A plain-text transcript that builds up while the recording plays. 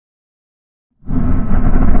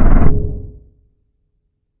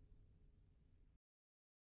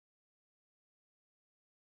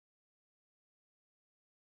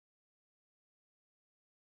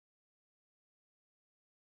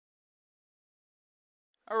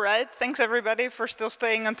All right, thanks everybody for still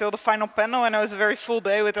staying until the final panel. I know it's a very full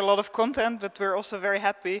day with a lot of content, but we're also very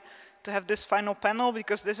happy to have this final panel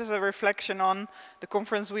because this is a reflection on the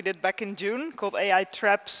conference we did back in June called AI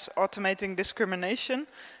Traps, Automating Discrimination.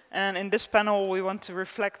 And in this panel, we want to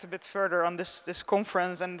reflect a bit further on this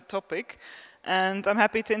conference and the topic. And I'm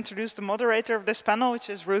happy to introduce the moderator of this panel, which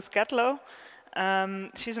is Ruth Catlow.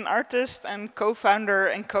 She's an artist and co-founder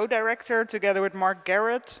and co-director together with Mark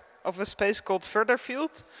Garrett of a space called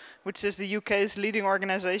Furtherfield, which is the UK's leading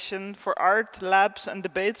organization for art, labs and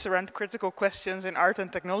debates around critical questions in art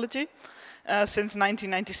and technology since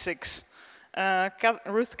 1996.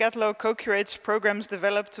 Ruth Catlow co-curates programs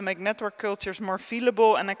developed to make network cultures more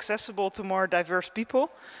feelable and accessible to more diverse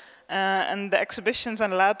people. And the exhibitions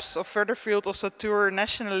and labs of Furtherfield also tour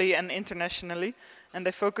nationally and internationally, and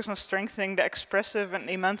they focus on strengthening the expressive and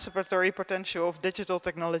emancipatory potential of digital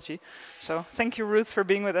technology. So thank you, Ruth, for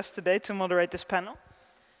being with us today to moderate this panel.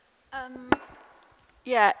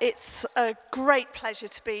 Yeah, it's a great pleasure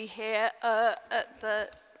to be here at the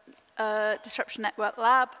Disruption Network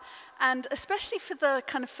Lab, and especially for the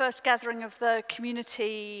kind of first gathering of the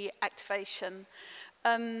community activation.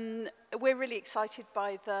 We're really excited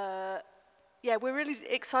by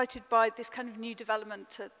this kind of new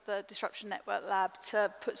development at the Disruption Network Lab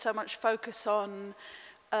to put so much focus on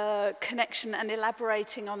connection and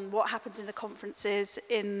elaborating on what happens in the conferences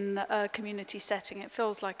in a community setting. It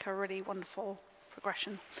feels like a really wonderful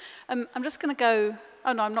progression. I'm just going to go,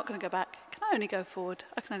 oh no, I'm not going to go back. Can I only go forward?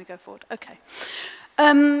 I can only go forward, okay.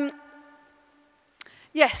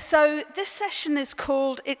 Yes, so this session is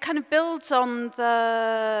called, it kind of builds on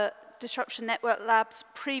the Disruption Network Lab's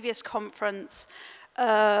previous conference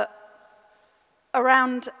around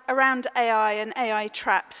AI and AI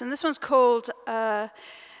traps. And this one's called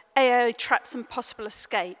AI Traps and Possible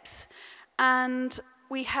Escapes. And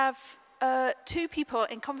we have two people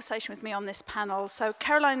in conversation with me on this panel. So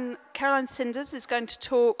Caroline Sinders is going to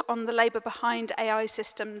talk on the labour behind AI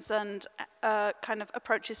systems and kind of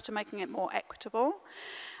approaches to making it more equitable.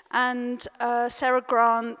 And Sarah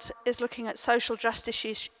Grant is looking at social justice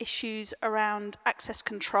issues around access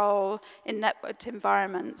control in networked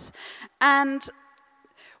environments. And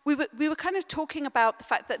we were kind of talking about the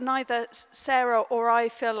fact that neither Sarah or I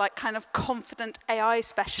feel like kind of confident AI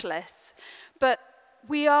specialists, but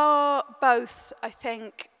we are both, I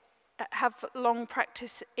think, have long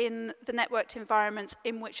practice in the networked environments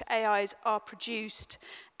in which AIs are produced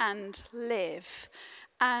and live.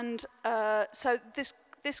 And so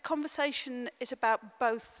this conversation is about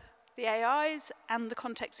both the AIs and the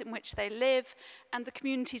context in which they live and the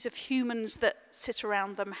communities of humans that sit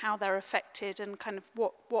around them, how they're affected and kind of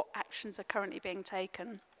what actions are currently being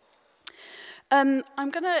taken. I'm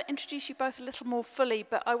going to introduce you both a little more fully,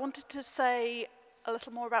 but I wanted to say a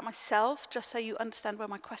little more about myself, just so you understand where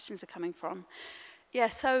my questions are coming from. Yeah,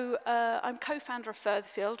 so I'm co-founder of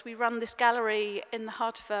Furtherfield. We run this gallery in the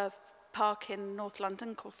heart of a park in North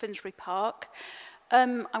London called Finsbury Park.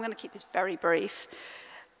 I'm going to keep this very brief.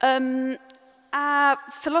 Our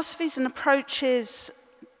philosophies and approaches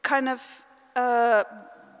kind of,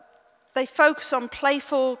 they focus on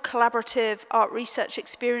playful, collaborative art research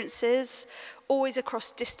experiences, always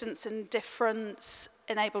across distance and difference,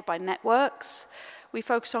 enabled by networks. We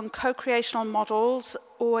focus on co-creational models,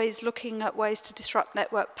 always looking at ways to disrupt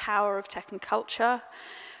network power of tech and culture.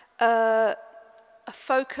 A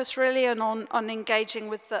focus really on engaging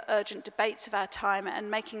with the urgent debates of our time and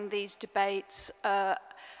making these debates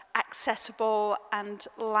accessible and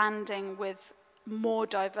landing with more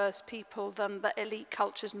diverse people than the elite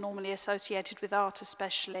cultures normally associated with art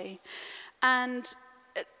especially. And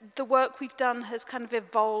the work we've done has kind of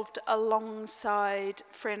evolved alongside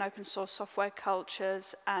free and open source software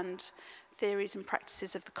cultures and theories and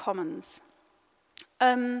practices of the commons.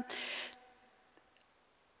 I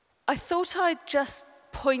thought I'd just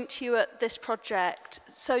point you at this project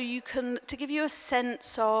so you can, to give you a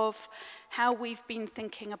sense of how we've been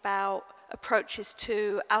thinking about approaches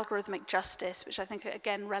to algorithmic justice, which I think are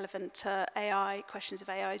again relevant to AI, questions of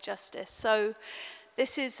AI justice. So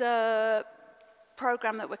this is a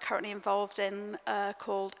program that we're currently involved in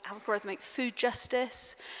called Algorithmic Food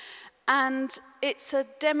Justice. And it's a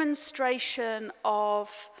demonstration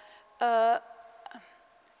of our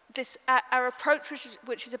approach,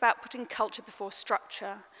 which is about putting culture before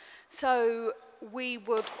structure. So we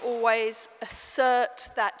would always assert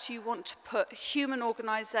that you want to put human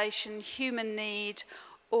organization, human need,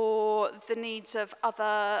 or your the needs of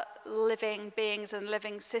other living beings and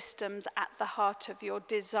living systems at the heart of your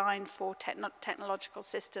design for technological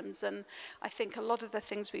systems. And I think a lot of the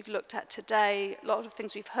things we've looked at today, a lot of the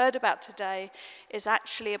things we've heard about today, is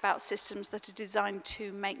actually about systems that are designed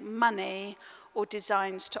to make money or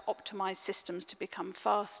designs to optimize systems to become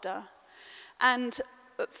faster. And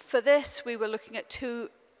for this, we were looking at two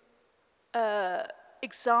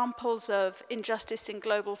examples of injustice in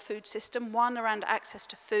global food system, one around access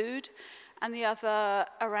to food and the other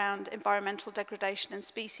around environmental degradation and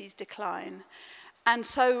species decline. And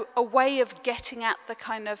so a way of getting at the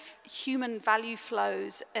kind of human value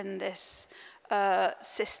flows in this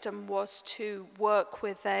system was to work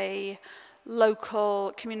with a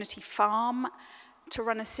local community farm to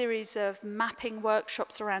run a series of mapping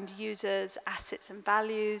workshops around users, assets and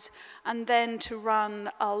values, and then to run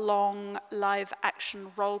a long live action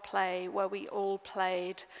role play where we all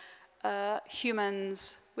played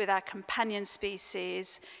humans with our companion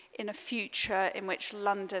species in a future in which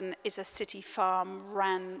London is a city farm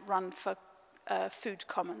run for food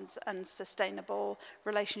commons and sustainable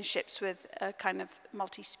relationships with kind of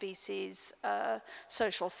multi-species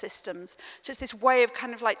social systems. So it's this way of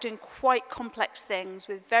kind of like doing quite complex things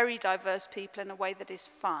with very diverse people in a way that is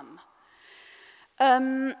fun.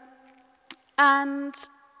 And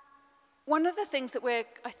one of the things that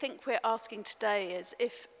I think we're asking today is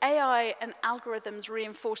if AI and algorithms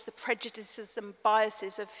reinforce the prejudices and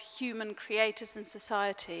biases of human creators and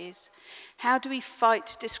societies, how do we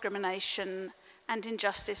fight discrimination and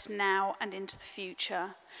injustice now and into the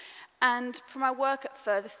future? And from our work at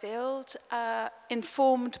Furtherfield,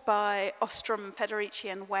 informed by Ostrom, Federici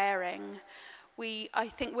and Waring, I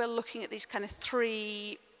think we're looking at these kind of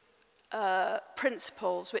three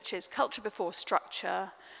principles, which is culture before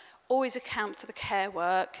structure, always account for the care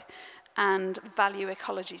work, and value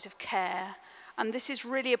ecologies of care. And this is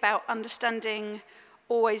really about understanding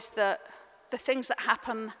always that the things that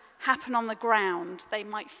happen on the ground. They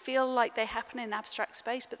might feel like they happen in abstract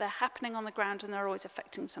space, but they're happening on the ground and they're always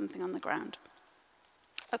affecting something on the ground.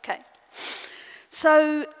 Okay,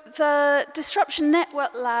 so the Disruption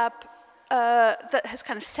Network Lab that has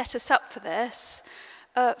kind of set us up for this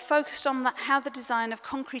focused on how the design of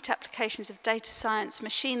concrete applications of data science,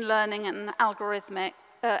 machine learning and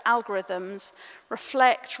algorithms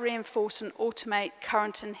reflect, reinforce and automate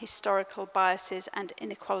current and historical biases and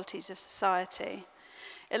inequalities of society.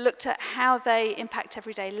 It looked at how they impact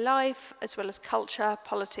everyday life, as well as culture,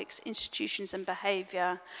 politics, institutions, and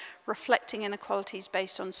behavior, reflecting inequalities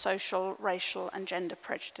based on social, racial, and gender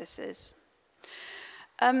prejudices.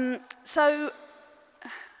 So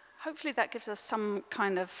hopefully that gives us some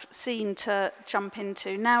kind of scene to jump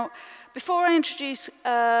into. Now, before I introduce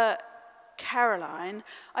Caroline,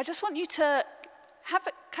 I just want you to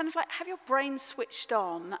have your brain switched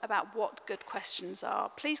on about what good questions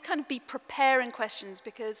are. Please kind of be preparing questions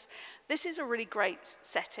because this is a really great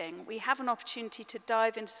setting. We have an opportunity to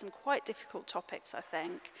dive into some quite difficult topics, I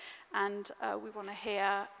think, and we want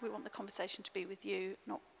the conversation to be with you,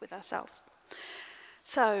 not with ourselves.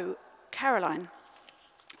 So, Caroline.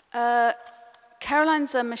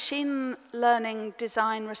 Caroline's a machine learning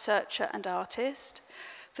design researcher and artist.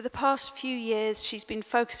 For the past few years, she's been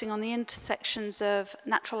focusing on the intersections of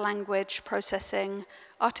natural language processing,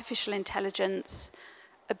 artificial intelligence,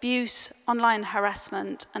 abuse, online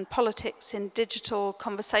harassment, and politics in digital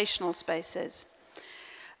conversational spaces.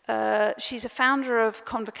 She's a founder of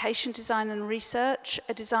Convocation Design and Research,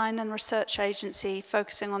 a design and research agency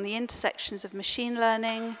focusing on the intersections of machine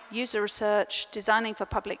learning, user research, designing for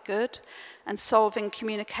public good, and solving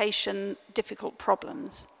communication difficult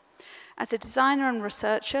problems. As a designer and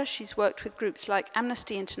researcher, she's worked with groups like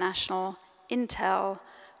Amnesty International, Intel,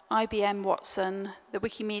 IBM Watson, the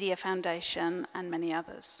Wikimedia Foundation, and many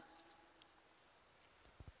others.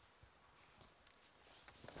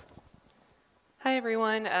 Hi,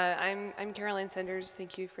 everyone. I'm Caroline Sinders.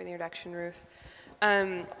 Thank you for the introduction, Ruth.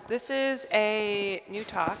 This is a new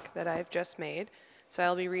talk that I've just made. So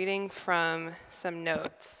I'll be reading from some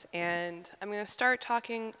notes. And I'm going to start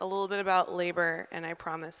talking a little bit about labor, and I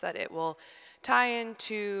promise that it will tie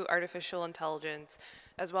into artificial intelligence,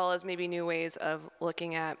 as well as maybe new ways of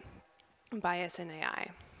looking at bias in AI.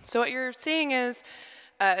 So what you're seeing is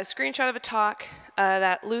a screenshot of a talk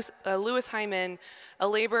that Louis Hyman, a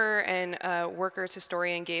labor and workers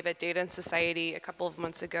historian, gave at Data and Society a couple of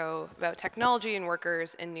months ago about technology and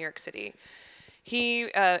workers in New York City.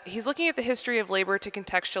 He's looking at the history of labor to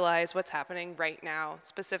contextualize what's happening right now,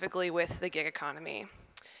 specifically with the gig economy.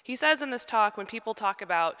 He says in this talk, when people talk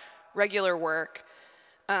about regular work,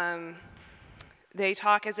 They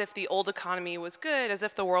talk as if the old economy was good, as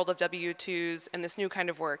if the world of W-2s and this new kind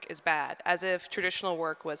of work is bad, as if traditional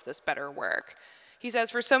work was this better work. He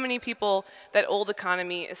says for so many people, that old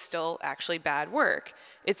economy is still actually bad work.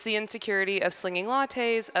 It's the insecurity of slinging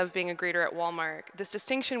lattes, of being a greeter at Walmart. This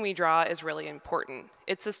distinction we draw is really important.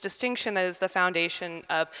 It's this distinction that is the foundation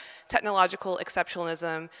of technological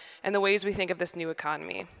exceptionalism and the ways we think of this new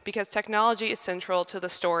economy, because technology is central to the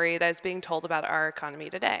story that is being told about our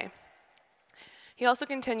economy today. He also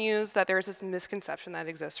continues that there's this misconception that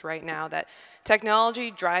exists right now that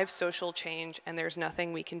technology drives social change and there's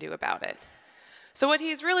nothing we can do about it. So what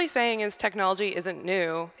he's really saying is technology isn't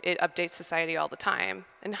new, it updates society all the time.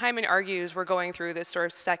 And Hyman argues we're going through this sort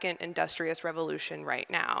of second industrious revolution right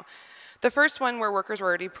now. The first one where workers were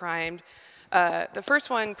already primed,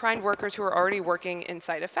 primed workers who were already working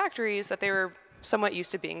inside of factories that they were somewhat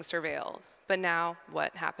used to being surveilled. But now,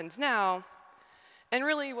 what happens now? And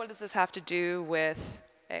really, what does this have to do with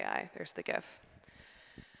AI? There's the GIF.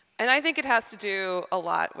 And I think it has to do a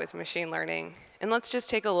lot with machine learning. And let's just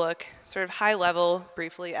take a look, sort of high level,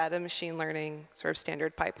 briefly at a machine learning sort of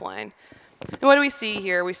standard pipeline. And what do we see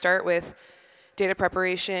here? We start with data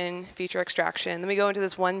preparation, feature extraction. Then we go into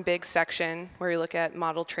this one big section where we look at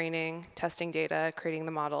model training, testing data, creating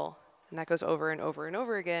the model. And that goes over and over and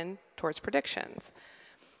over again towards predictions.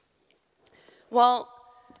 Well,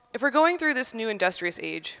 if we're going through this new industrious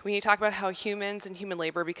age, we need to talk about how humans and human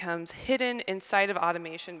labor becomes hidden inside of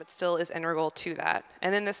automation, but still is integral to that.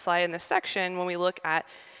 And in this slide, in this section, when we look at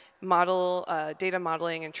data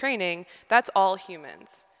modeling and training, that's all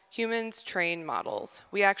humans. Humans train models.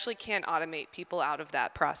 We actually can't automate people out of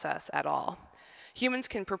that process at all. Humans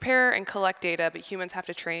can prepare and collect data, but humans have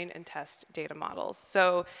to train and test data models.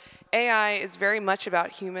 So AI is very much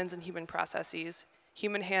about humans and human processes.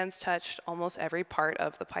 Human hands touched almost every part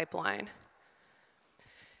of the pipeline.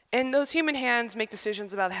 And those human hands make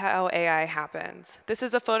decisions about how AI happens. This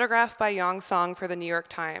is a photograph by Yang Song for the New York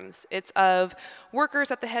Times. It's of workers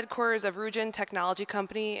at the headquarters of Rujin Technology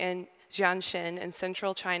Company in Jianshin in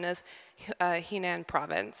central China's Henan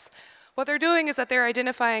province. What they're doing is that they're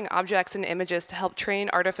identifying objects and images to help train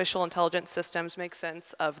artificial intelligence systems make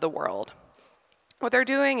sense of the world. What they're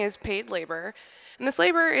doing is paid labor, and this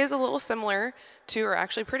labor is a little similar to, or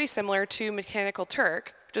actually pretty similar to Mechanical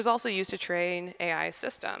Turk, which is also used to train AI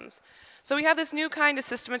systems. So we have this new kind of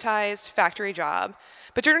systematized factory job,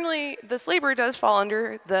 but generally this labor does fall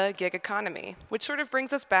under the gig economy, which sort of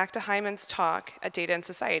brings us back to Hyman's talk at Data and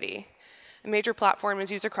Society. A major platform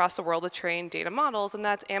is used across the world to train data models, and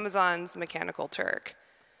that's Amazon's Mechanical Turk.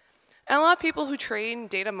 And a lot of people who train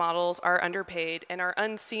data models are underpaid and are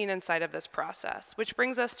unseen inside of this process, which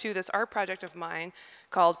brings us to this art project of mine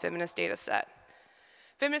called Feminist Dataset.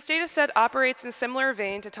 Feminist Dataset operates in a similar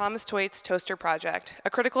vein to Thomas Thwaites' toaster project, a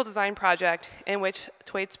critical design project in which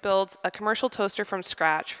Thwaites builds a commercial toaster from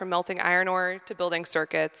scratch, from melting iron ore to building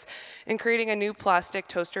circuits and creating a new plastic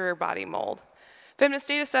toaster body mold. Feminist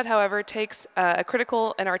Dataset, however, takes a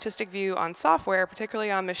critical and artistic view on software,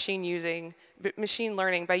 particularly on machine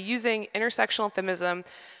learning, by using intersectional feminism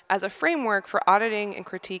as a framework for auditing and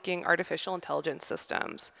critiquing artificial intelligence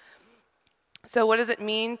systems. So what does it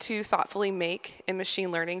mean to thoughtfully make in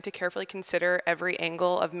machine learning, to carefully consider every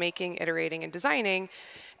angle of making, iterating, and designing?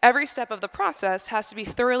 Every step of the process has to be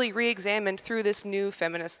thoroughly re-examined through this new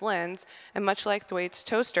feminist lens, and much like Thwaites'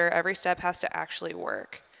 toaster, every step has to actually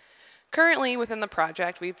work. Currently, within the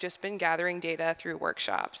project, we've just been gathering data through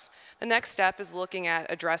workshops. The next step is looking at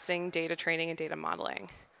addressing data training and data modeling.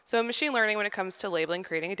 So in machine learning, when it comes to labeling,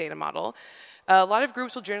 creating a data model, a lot of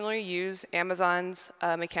groups will generally use Amazon's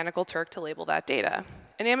Mechanical Turk to label that data.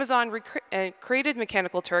 And Amazon created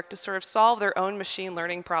Mechanical Turk to sort of solve their own machine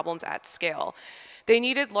learning problems at scale. They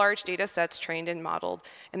needed large data sets trained and modeled,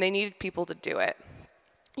 and they needed people to do it.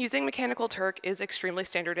 Using Mechanical Turk is extremely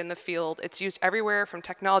standard in the field. It's used everywhere from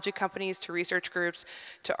technology companies to research groups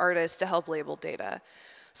to artists to help label data.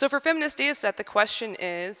 So for Feminist Dataset, the question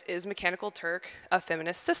is Mechanical Turk a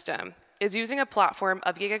feminist system? Is using a platform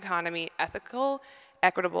of gig economy ethical,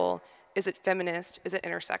 equitable? Is it feminist? Is it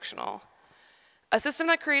intersectional? A system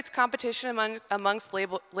that creates competition amongst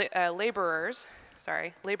laborers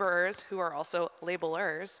who are also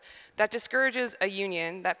labelers, that discourages a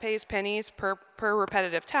union, that pays pennies per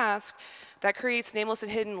repetitive task, that creates nameless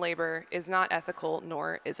and hidden labor, is not ethical,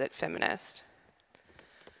 nor is it feminist.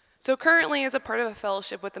 So currently, as a part of a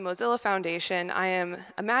fellowship with the Mozilla Foundation, I am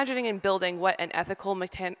imagining and building what an ethical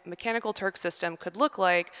Mechanical Turk system could look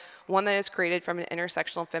like, one that is created from an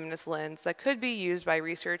intersectional feminist lens that could be used by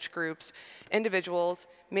research groups, individuals,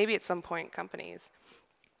 maybe at some point companies.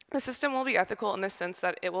 The system will be ethical in the sense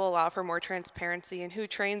that it will allow for more transparency in who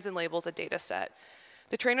trains and labels a data set.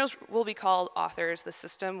 The trainers will be called authors. The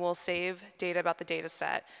system will save data about the data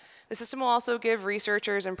set. The system will also give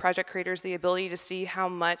researchers and project creators the ability to see how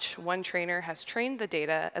much one trainer has trained the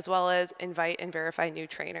data, as well as invite and verify new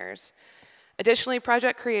trainers. Additionally,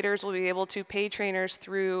 project creators will be able to pay trainers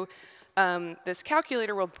through this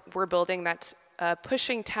calculator we're building that's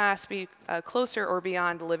pushing tasks closer or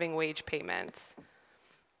beyond living wage payments.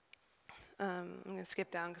 I'm going to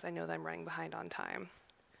skip down because I know that I'm running behind on time.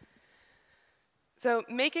 So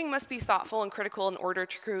making must be thoughtful and critical in order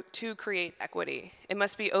to create equity. It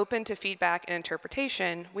must be open to feedback and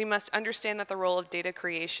interpretation. We must understand that the role of data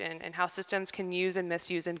creation and how systems can use and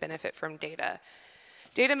misuse and benefit from data.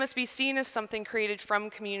 Data must be seen as something created from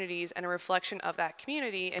communities and a reflection of that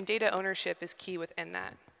community, and data ownership is key within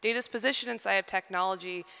that. Data's position inside of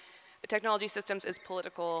technology systems is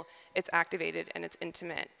political, it's activated, and it's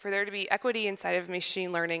intimate. For there to be equity inside of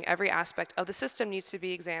machine learning, every aspect of the system needs to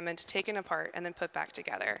be examined, taken apart, and then put back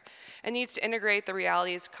together. It needs to integrate the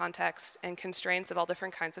realities, contexts, and constraints of all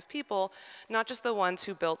different kinds of people, not just the ones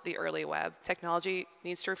who built the early web. Technology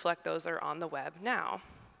needs to reflect those that are on the web now.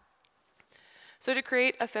 So to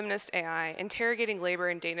create a feminist AI, interrogating labor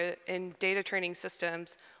in data training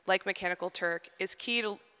systems like Mechanical Turk is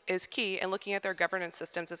key, and looking at their governance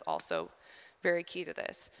systems is also very key to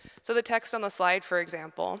this. So the text on the slide, for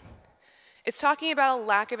example, it's talking about a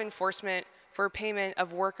lack of enforcement for payment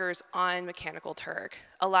of workers on Mechanical Turk,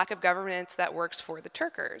 a lack of governance that works for the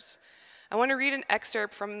Turkers. I want to read an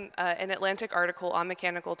excerpt from an Atlantic article on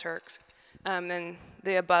Mechanical Turks, and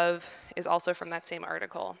the above is also from that same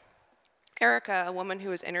article. Erica, a woman who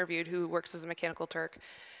was interviewed who works as a Mechanical Turk,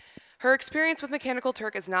 her experience with Mechanical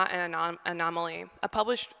Turk is not an anomaly.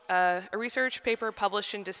 A research paper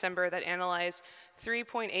published in December that analyzed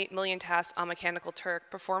 3.8 million tasks on Mechanical Turk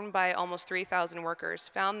performed by almost 3,000 workers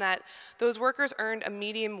found that those workers earned a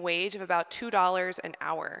median wage of about $2 an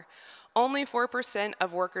hour. Only 4%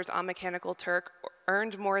 of workers on Mechanical Turk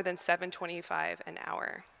earned more than $7.25 an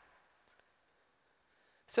hour.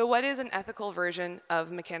 So what is an ethical version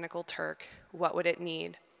of Mechanical Turk? What would it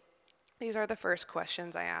need? These are the first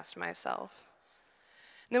questions I asked myself.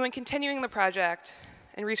 And then when continuing the project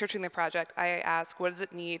and researching the project, I asked, what does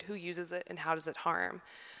it need, who uses it, and how does it harm?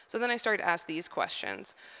 So then I started to ask these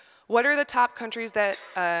questions. What are the top countries that,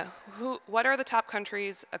 what are the top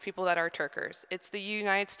countries of people that are Turkers? It's the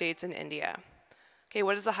United States and India. Okay,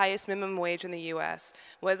 what is the highest minimum wage in the US?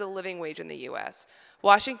 What is a living wage in the US?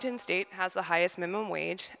 Washington State has the highest minimum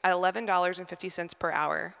wage at $11.50 per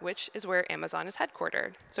hour, which is where Amazon is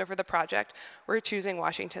headquartered. So for the project, we're choosing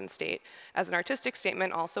Washington State as an artistic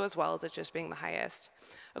statement also, as well as it just being the highest.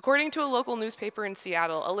 According to a local newspaper in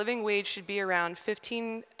Seattle, a living wage should be around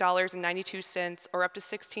 $15.92 or up to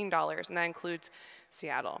 $16, and that includes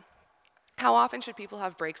Seattle. How often should people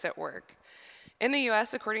have breaks at work? In the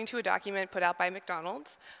US, according to a document put out by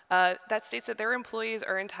McDonald's, that states that their employees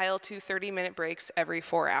are entitled to 30-minute breaks every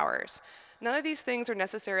 4 hours. None of these things are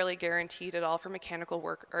necessarily guaranteed at all for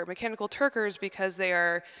mechanical Turkers because they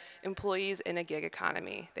are employees in a gig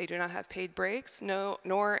economy. They do not have paid breaks,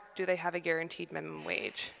 nor do they have a guaranteed minimum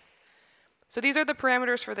wage. So these are the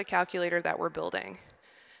parameters for the calculator that we're building.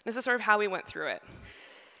 This is sort of how we went through it.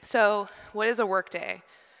 So what is a workday?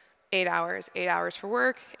 8 hours, 8 hours for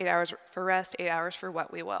work, 8 hours for rest, 8 hours for what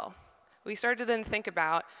we will. We started to then think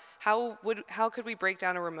about how could we break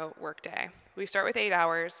down a remote workday. We start with 8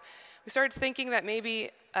 hours. We started thinking that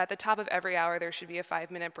maybe at the top of every hour there should be a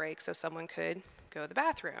 5-minute break so someone could go to the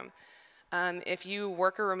bathroom. If you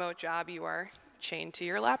work a remote job, you are chained to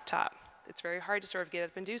your laptop. It's very hard to sort of get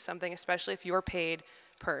up and do something, especially if you're paid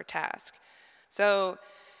per task. So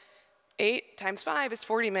 8 times 5 is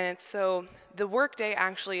 40 minutes, so the workday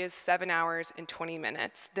actually is 7 hours and 20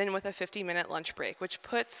 minutes, then with a 50-minute lunch break, which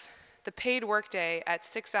puts the paid workday at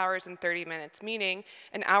 6 hours and 30 minutes, meaning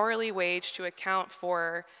an hourly wage to account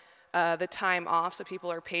for the time off, so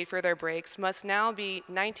people are paid for their breaks, must now be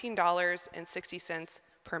 $19.60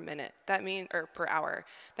 per minute. Or per hour.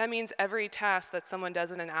 That means every task that someone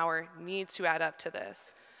does in an hour needs to add up to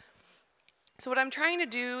this. So what I'm trying to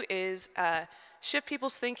do is shift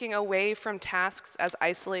people's thinking away from tasks as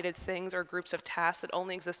isolated things or groups of tasks that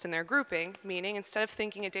only exist in their grouping, meaning instead of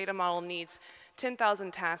thinking a data model needs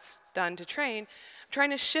 10,000 tasks done to train, I'm trying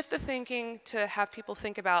to shift the thinking to have people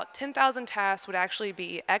think about 10,000 tasks would actually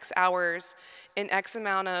be X hours in X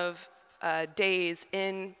amount of days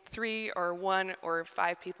in 3 or 1 or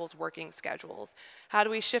 5 people's working schedules. How do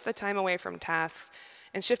we shift the time away from tasks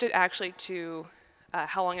and shift it actually to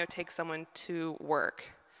how long it would take someone to work?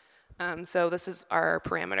 So this is our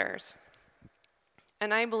parameters.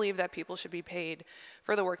 And I believe that people should be paid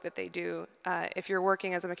for the work that they do. If you're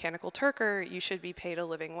working as a mechanical Turker, you should be paid a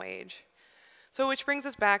living wage. So which brings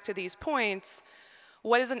us back to these points.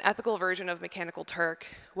 What is an ethical version of Mechanical Turk?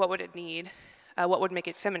 What would it need? What would make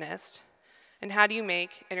it feminist? And how do you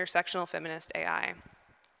make intersectional feminist AI?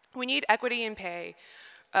 We need equity in pay,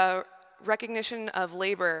 recognition of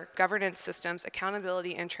labor, governance systems,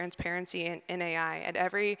 accountability, and transparency in AI at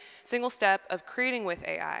every single step of creating with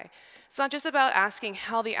AI. It's not just about asking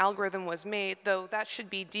how the algorithm was made, though that should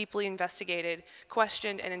be deeply investigated,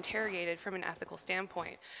 questioned, and interrogated from an ethical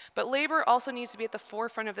standpoint. But labor also needs to be at the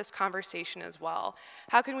forefront of this conversation as well.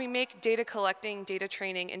 How can we make data collecting, data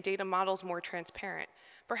training, and data models more transparent?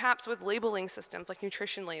 Perhaps with labeling systems like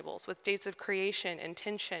nutrition labels, with dates of creation,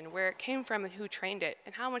 intention, where it came from and who trained it,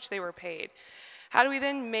 and how much they were paid. How do we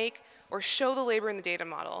then make or show the labor in the data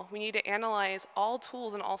model? We need to analyze all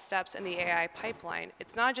tools and all steps in the AI pipeline.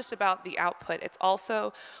 It's not just about the output, it's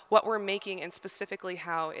also what we're making and specifically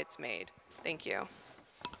how it's made. Thank you.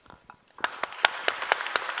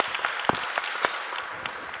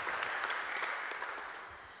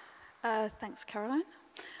 Thanks, Caroline.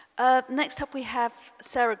 Next up we have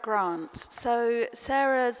Sarah Grant. So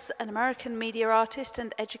Sarah's an American media artist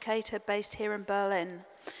and educator based here in Berlin.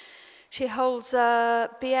 She holds a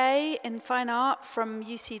BA in Fine Art from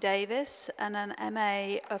UC Davis and an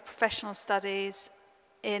MA of Professional Studies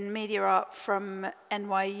in Media Art from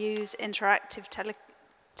NYU's Interactive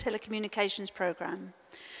Telecommunications program.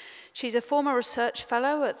 She's a former research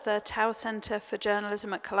fellow at the Tower Center for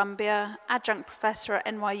Journalism at Columbia, adjunct professor at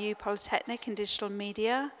NYU Polytechnic in digital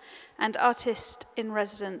media, and artist in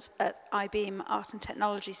residence at IBM Art and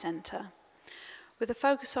Technology Center. With a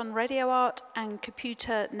focus on radio art and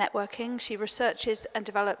computer networking, she researches and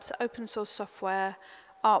develops open source software,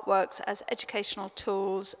 artworks as educational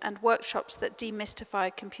tools, and workshops that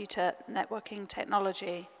demystify computer networking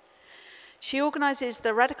technology. She organizes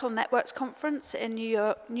the Radical Networks Conference in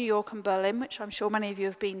New York and Berlin, which I'm sure many of you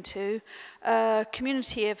have been to, a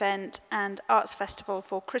community event and arts festival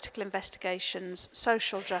for critical investigations,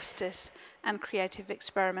 social justice, and creative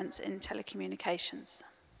experiments in telecommunications.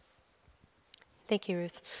 Thank you,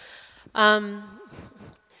 Ruth.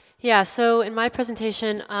 Yeah, so in my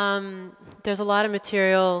presentation, there's a lot of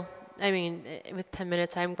material. I mean, with 10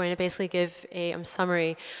 minutes, I'm going to basically give a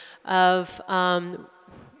summary of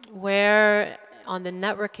where, on the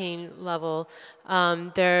networking level,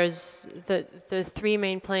 there's the three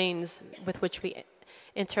main planes with which we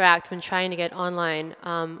interact when trying to get online,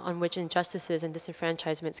 on which injustices and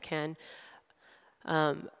disenfranchisements can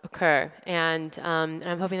occur. And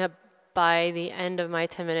I'm hoping that by the end of my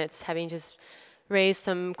 10 minutes, having just raised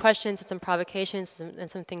some questions and some provocations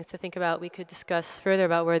and some things to think about, we could discuss further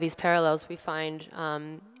about where these parallels we find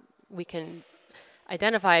we can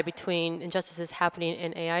identify between injustices happening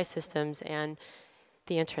in AI systems and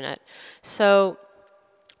the internet. So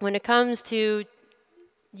when it comes to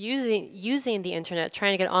using the internet,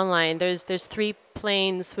 trying to get online, there's three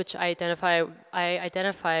planes which I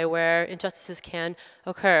identify where injustices can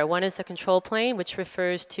occur. One is the control plane, which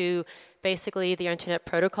refers to basically the internet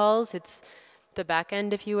protocols. It's the back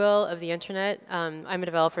end, if you will, of the internet. I'm a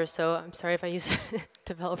developer, so I'm sorry if I use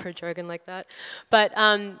developer jargon like that. But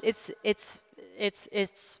it's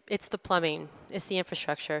the plumbing. It's the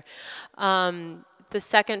infrastructure. The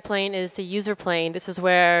second plane is the user plane. This is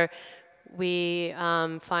where we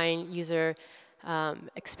find user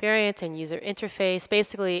experience and user interface.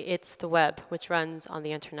 Basically, it's the web, which runs on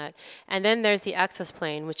the internet. And then there's the access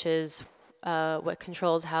plane, which is what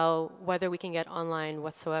controls whether we can get online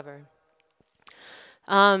whatsoever.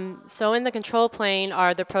 So in the control plane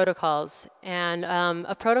are the protocols. And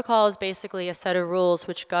a protocol is basically a set of rules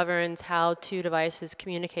which governs how two devices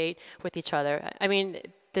communicate with each other. I mean,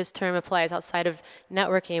 this term applies outside of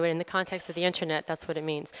networking, but in the context of the internet, that's what it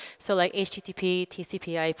means. So like HTTP,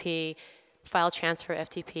 TCP, IP, file transfer,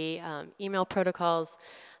 FTP, email protocols,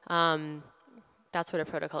 that's what a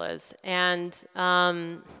protocol is. And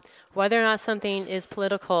whether or not something is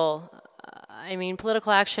political, I mean,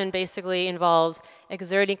 political action basically involves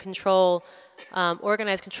exerting control,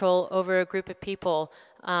 organized control over a group of people.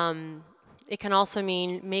 It can also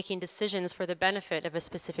mean making decisions for the benefit of a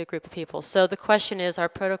specific group of people. So the question is, are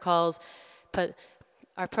protocols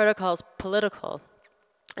political?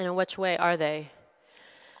 And in which way are they?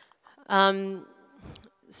 I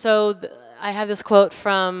have this quote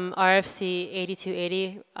from RFC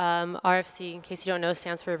 8280. RFC, in case you don't know,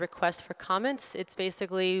 stands for Request for Comments. It's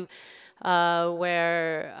basically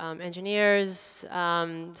where engineers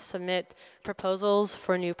submit proposals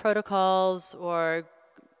for new protocols or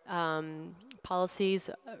policies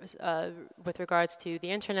with regards to the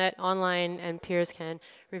internet online, and peers can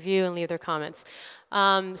review and leave their comments.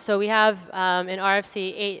 So we have in RFC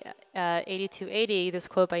 8280, this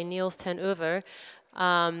quote by Niels ten Over.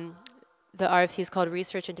 The RFC is called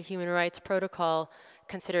Research into Human Rights Protocol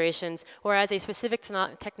Considerations, whereas a specific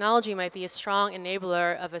technology might be a strong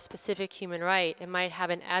enabler of a specific human right, it might have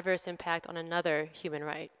an adverse impact on another human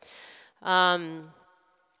right.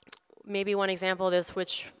 Maybe one example of this,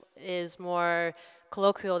 which is more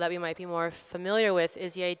colloquial, that we might be more familiar with,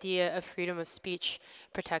 is the idea of freedom of speech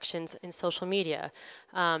protections in social media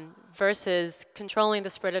versus controlling the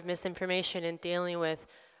spread of misinformation and dealing with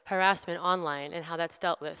harassment online and how that's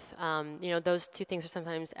dealt with. You know, those two things are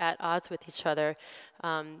sometimes at odds with each other,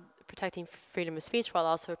 protecting freedom of speech while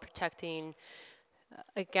also protecting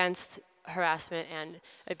against harassment and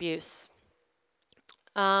abuse.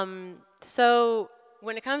 So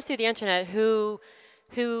when it comes to the internet, who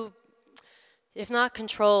if not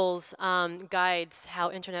controls, guides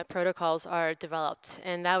how internet protocols are developed?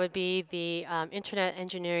 And that would be the Internet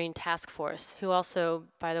Engineering Task Force, who also,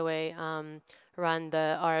 by the way, run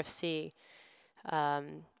the RFC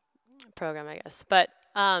program, I guess. But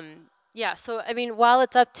yeah, so I mean, while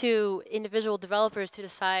it's up to individual developers to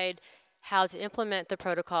decide how to implement the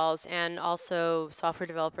protocols, and also software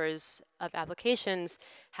developers of applications,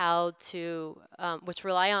 how to, which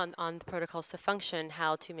rely on the protocols to function,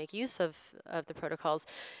 how to make use of the protocols,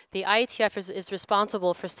 the IETF is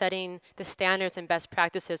responsible for setting the standards and best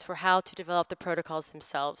practices for how to develop the protocols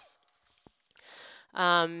themselves.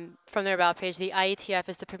 From their About page, the IETF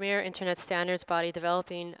is the premier internet standards body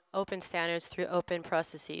developing open standards through open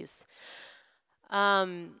processes.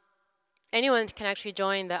 Anyone can actually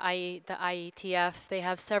join the IETF. They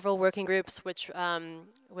have several working groups which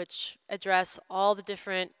address all the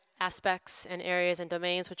different aspects and areas and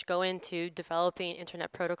domains which go into developing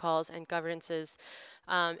internet protocols and governances.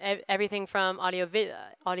 Everything from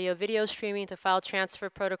audio-video streaming to file transfer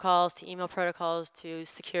protocols to email protocols to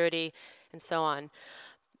security and so on.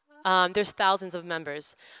 There's thousands of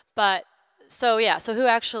members. But so yeah, so who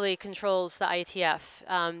actually controls the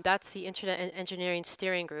IETF? That's the Internet Engineering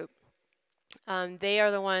Steering Group. They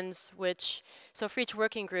are the ones which, so for each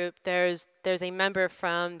working group, there's a member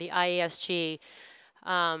from the IESG,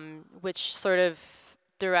 which sort of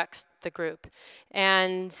directs the group.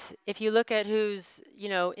 And if you look at who's, you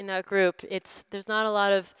know, in that group, there's not a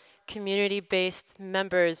lot of community-based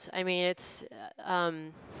members. I mean,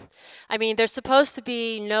 there's supposed to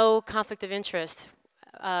be no conflict of interest.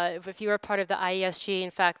 If you are part of the IESG,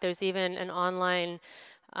 in fact, there's even an online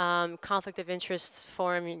conflict of interest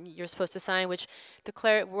form you're supposed to sign,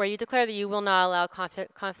 where you declare that you will not allow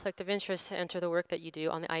conflict of interest to enter the work that you do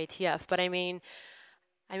on the IETF. But I mean,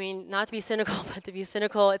 not to be cynical, but to be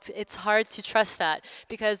cynical, it's hard to trust that,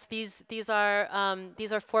 because these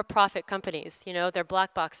are for-profit companies. You know, they're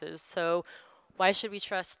black boxes. So why should we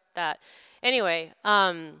trust that? Anyway.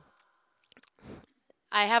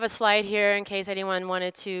 I have a slide here in case anyone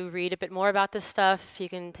wanted to read a bit more about this stuff. You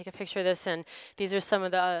can take a picture of this, and these are some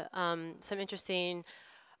of the some interesting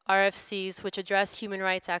RFCs which address human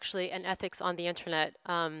rights actually and ethics on the internet.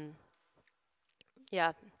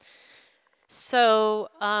 Yeah. So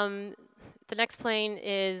the next plane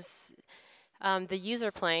is the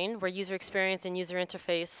user plane, where user experience and user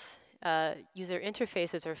interfaces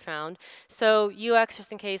are found. So UX,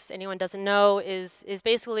 just in case anyone doesn't know, is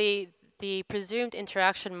basically the presumed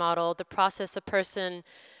interaction model, the process a person,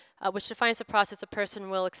 which defines the process a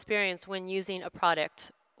person will experience when using a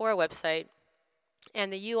product or a website.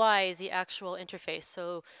 And the UI is the actual interface,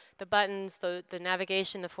 so the buttons, the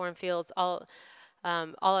navigation, the form fields, all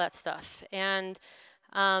that stuff. And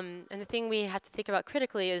the thing we have to think about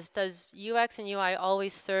critically is, does UX and UI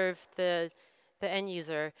always serve the end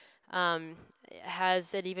user?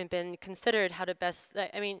 Has it even been considered how to best,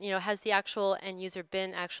 I mean, you know, has the actual end user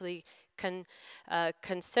been actually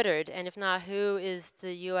considered? And if not, who is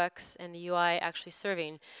the UX and the UI actually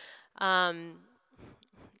serving? I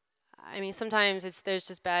mean, sometimes there's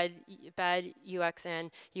just bad UX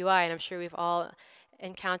and UI, and I'm sure we've all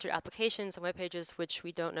encountered applications and web pages which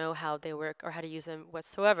we don't know how they work or how to use them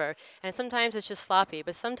whatsoever. And sometimes it's just sloppy,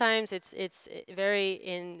 but sometimes it's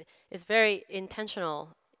very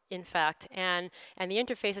intentional, in fact, and the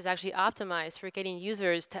interface is actually optimized for getting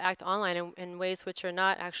users to act online in ways which are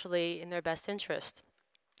not actually in their best interest.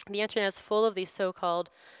 The internet is full of these so-called,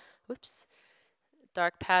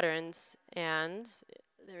 dark patterns, and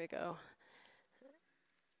there we go.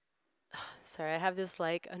 Sorry, I have this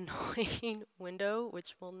like annoying window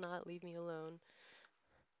which will not leave me alone.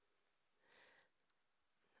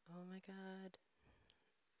 Oh my God.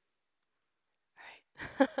 All right.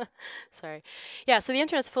 Sorry. Yeah, so the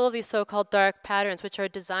internet is full of these so-called dark patterns, which are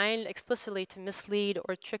designed explicitly to mislead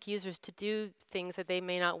or trick users to do things that they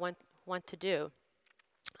may not want to do.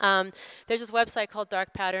 There's this website called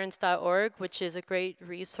darkpatterns.org, which is a great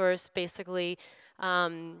resource. Basically,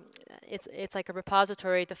 it's like a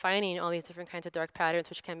repository defining all these different kinds of dark patterns,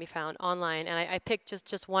 which can be found online. And I picked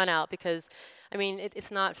just one out because, I mean,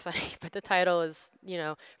 it's not funny, but the title is, you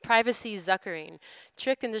know, privacy zuckering,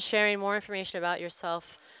 tricked into sharing more information about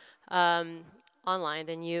yourself online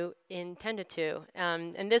than you intended to.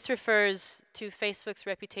 And this refers to Facebook's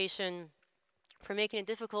reputation for making it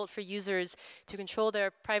difficult for users to control their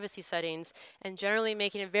privacy settings and generally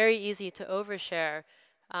making it very easy to overshare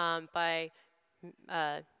by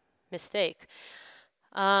mistake.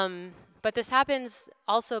 But this happens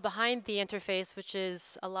also behind the interface, which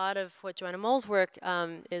is a lot of what Joanna Moll's work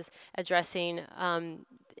is addressing.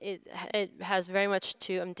 It has very much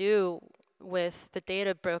to do with the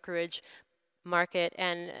data brokerage market.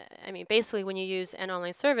 And I mean, basically, when you use an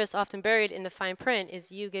online service, often buried in the fine print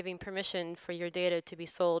is you giving permission for your data to be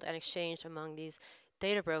sold and exchanged among these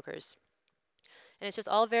data brokers. And it's just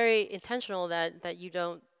all very intentional that you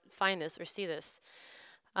don't find this or see this.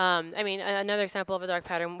 I mean, another example of a dark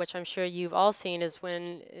pattern, which I'm sure you've all seen, is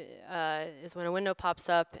when a window pops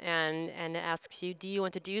up and asks you, do you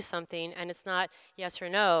want to do something? And it's not yes or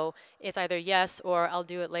no. It's either yes or I'll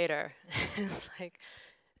do it later. It's like,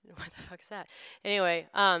 what the fuck is that? Anyway,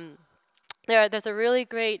 there's a really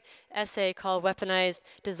great essay called Weaponized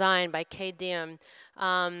Design by Kay Diem.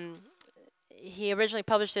 He originally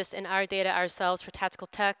published this in Our Data Ourselves for Tactical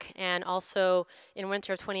Tech, and also in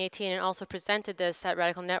winter of 2018, and also presented this at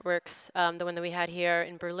Radical Networks, the one that we had here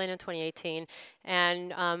in Berlin in 2018.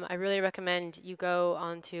 And I really recommend you go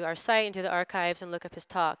onto our site, into the archives, and look up his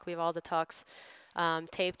talk. We have all the talks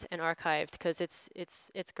taped and archived, because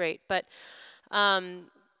it's great. But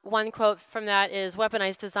one quote from that is,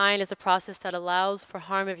 weaponized design is a process that allows for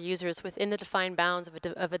harm of users within the defined bounds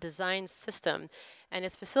of a design system, and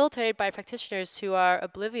it's facilitated by practitioners who are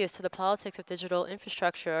oblivious to the politics of digital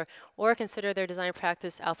infrastructure or consider their design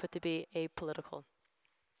practice output to be apolitical.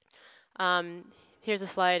 Here's a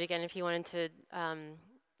slide again if you wanted to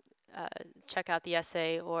check out the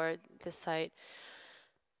essay or this site.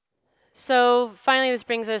 So finally, this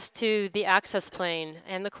brings us to the access plane.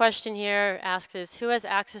 And the question here asks is, who has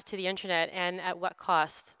access to the internet and at what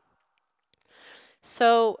cost?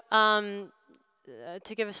 So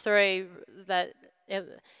to give a story that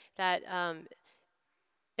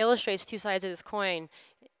illustrates two sides of this coin,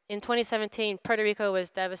 in 2017, Puerto Rico was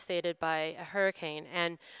devastated by a hurricane.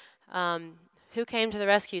 And who came to the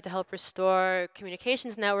rescue to help restore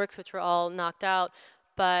communications networks, which were all knocked out,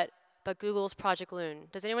 but Google's Project Loon.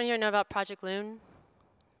 Does anyone here know about Project Loon?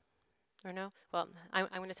 Or no? Well, I'm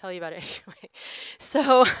going to tell you about it anyway.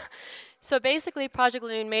 So basically, Project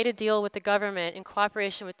Loon made a deal with the government in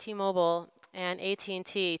cooperation with T-Mobile and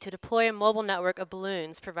AT&T to deploy a mobile network of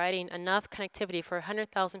balloons, providing enough connectivity for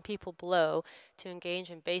 100,000 people below to engage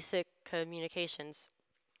in basic communications.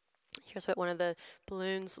 Here's what one of the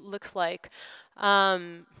balloons looks like.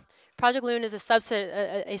 Project Loon is a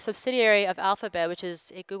subsidiary of Alphabet, which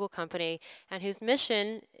is a Google company, and whose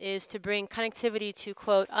mission is to bring connectivity to,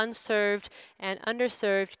 quote, unserved and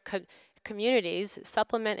underserved communities,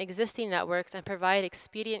 supplement existing networks, and provide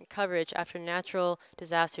expedient coverage after natural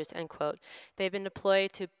disasters, end quote. They've been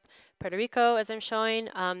deployed to Puerto Rico, as I'm showing,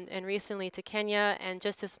 and recently to Kenya, and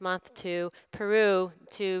just this month to Peru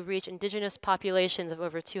to reach indigenous populations of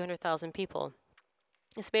over 200,000 people.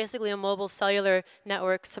 It's basically a mobile cellular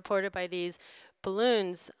network supported by these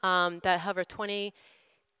balloons that hover 20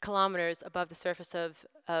 kilometers above the surface of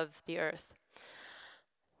the Earth.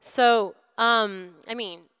 So, I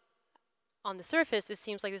mean, on the surface, it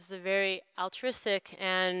seems like this is a very altruistic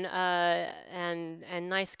and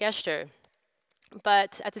nice gesture.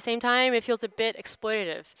 But at the same time, it feels a bit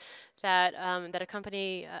exploitative that a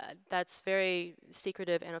company that's very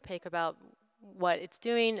secretive and opaque about what it's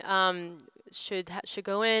doing should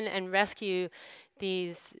go in and rescue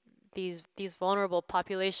these vulnerable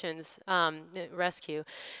populations. Rescue,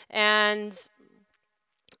 and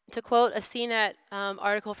to quote a CNET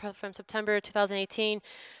article from September 2018.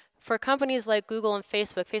 For companies like Google and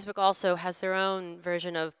Facebook, Facebook also has their own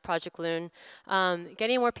version of Project Loon.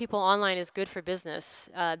 Getting more people online is good for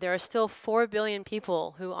business. There are still 4 billion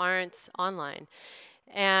people who aren't online.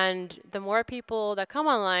 And the more people that come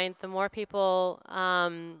online, the more people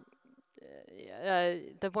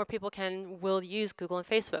will use Google and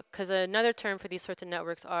Facebook. Because another term for these sorts of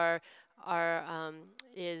networks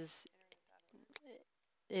is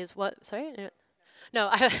what? Sorry. No,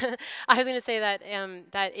 I was going to say that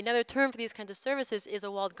that another term for these kinds of services is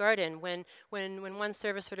a walled garden. When one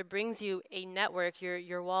service sort of brings you a network,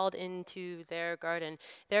 you're walled into their garden.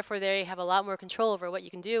 Therefore, they have a lot more control over what you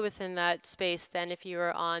can do within that space than if you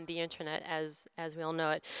were on the internet, as we all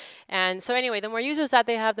know it. And so anyway, the more users that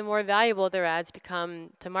they have, the more valuable their ads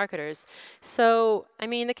become to marketers. So I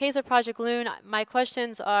mean, in the case of Project Loon, my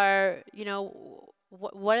questions are, you know,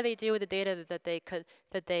 what do they do with the data that they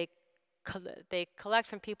collect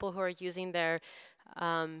from people who are using their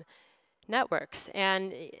networks?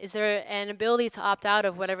 And is there an ability to opt out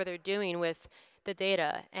of whatever they're doing with the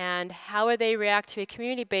data? And how would they react to a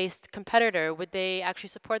community-based competitor? Would they actually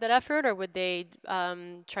support that effort, or would they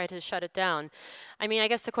try to shut it down? I mean, I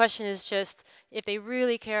guess the question is just, if they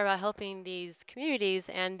really care about helping these communities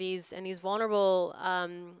and these vulnerable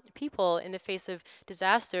people in the face of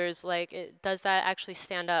disasters, like, does that actually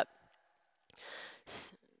stand up?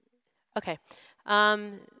 Okay,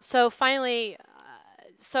 so finally,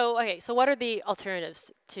 so what are the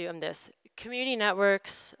alternatives to this? Community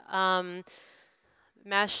networks,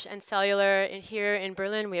 mesh and cellular. Here in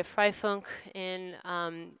Berlin, we have Freifunk. In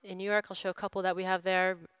New York, I'll show a couple that we have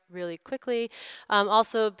there really quickly.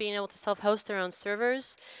 Also being able to self-host their own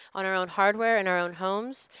servers on our own hardware in our own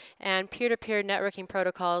homes, and peer-to-peer networking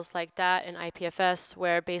protocols like DAT and IPFS,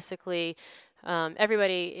 where basically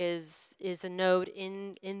everybody is a node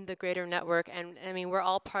in the greater network, and I mean, we're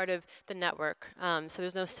all part of the network, so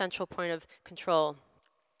there's no central point of control.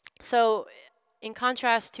 So in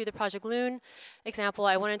contrast to the Project Loon example,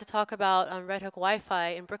 I wanted to talk about Red Hook Wi-Fi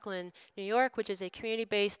in Brooklyn, New York, which is a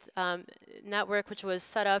community-based network which was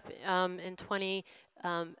set up in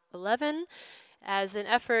 2011 as an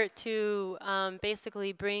effort to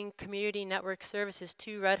basically bring community network services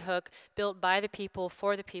to Red Hook, built by the people,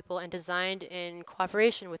 for the people, and designed in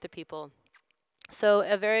cooperation with the people. So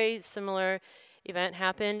a very similar event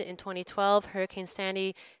happened in 2012. Hurricane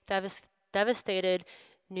Sandy devastated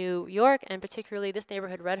New York, and particularly this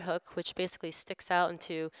neighborhood, Red Hook, which basically sticks out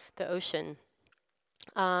into the ocean.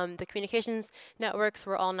 The communications networks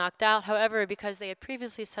were all knocked out. However, because they had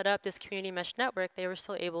previously set up this community mesh network, they were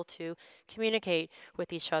still able to communicate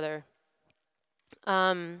with each other.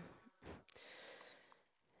 I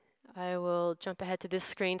will jump ahead to this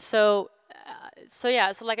screen. So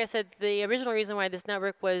like I said, the original reason why this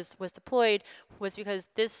network was deployed was because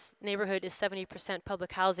this neighborhood is 70%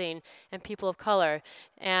 public housing and people of color,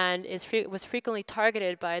 and was frequently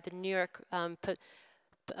targeted by the New York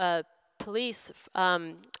police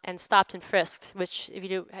and stopped and frisked. Which,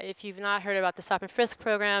 if you've not heard about the stop and frisk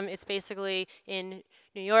program, it's basically in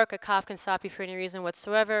New York, a cop can stop you for any reason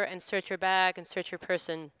whatsoever and search your bag and search your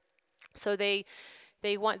person. So they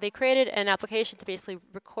created an application to basically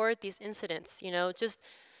record these incidents, you know, just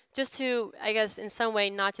to, I guess, in some way,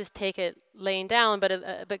 not just take it laying down, but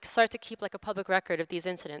start to keep like a public record of these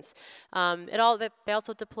incidents. They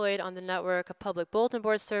also deployed on the network a public bulletin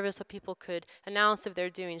board service, so people could announce if they're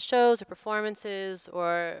doing shows or performances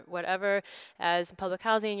or whatever. As in public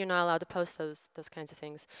housing, you're not allowed to post those kinds of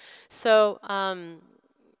things. So.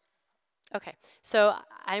 Okay, so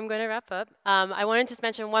I'm going to wrap up. I wanted to just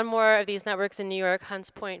mention one more of these networks in New York, Hunts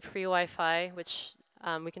Point Free Wi-Fi, which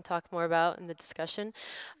we can talk more about in the discussion.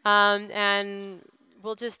 And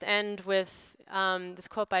we'll just end with this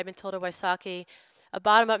quote by Matilda Wysocki: "A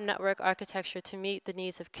bottom-up network architecture to meet the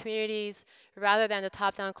needs of communities, rather than the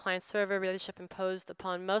top-down client-server relationship imposed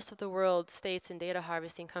upon most of the world's states and data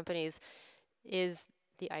harvesting companies, is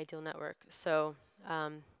the ideal network." So.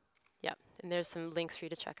 Yeah, and there's some links for you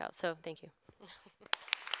to check out. So thank you.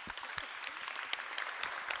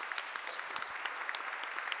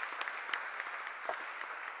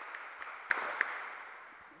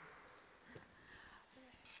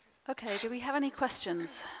 Okay, do we have any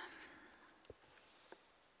questions?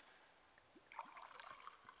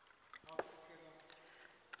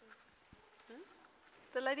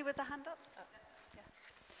 The lady with the hand up? Oh, yeah.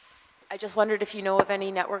 I just wondered if you know of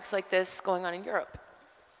any networks like this going on in Europe.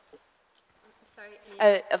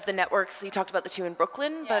 Of the networks, you talked about the two in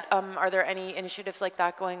Brooklyn, yeah. But are there any initiatives like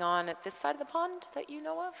that going on at this side of the pond that you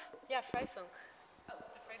know of? Yeah, Freifunk. Oh,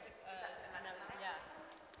 yeah.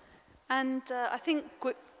 And I think,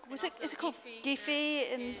 is it called Gifi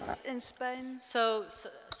in Spain? So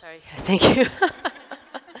sorry, thank you.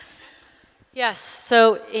 Yes,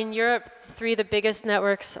 so in Europe, three of the biggest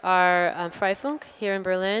networks are Freifunk here in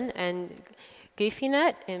Berlin, and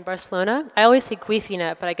Guifinet in Barcelona. I always say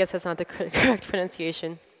Guifinet, but I guess that's not the correct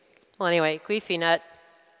pronunciation. Well, anyway, Guifinet.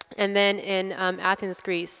 And then in Athens,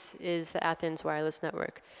 Greece, is the Athens Wireless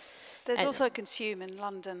Network. There's also Consume in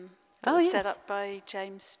London. that was yes. set up by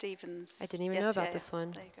James Stevens. I didn't even know about this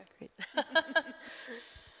one. There you go. Great.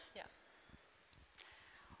 Yeah.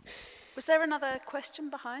 Was there another question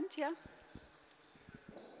behind? Yeah.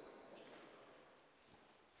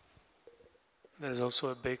 There's also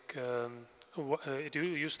a big, it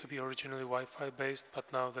used to be originally Wi-Fi based,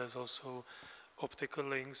 but now there's also optical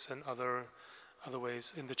links and other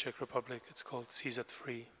ways in the Czech Republic. It's called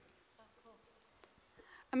CZ-free.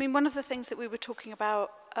 I mean, one of the things that we were talking about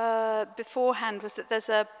beforehand was that there's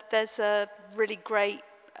a really great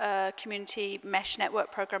community mesh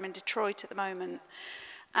network program in Detroit at the moment,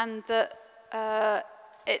 and that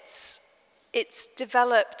it's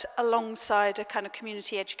developed alongside a kind of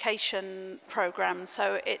community education program.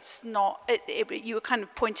 So it's not, you were kind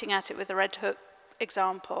of pointing at it with the Red Hook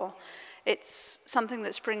example. It's something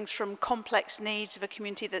that springs from complex needs of a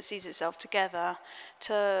community that sees itself together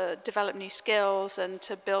to develop new skills and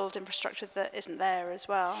to build infrastructure that isn't there as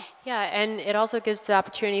well. Yeah, and it also gives the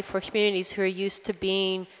opportunity for communities who are used to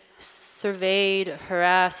being surveyed,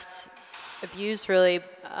 harassed, abused really,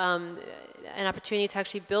 an opportunity to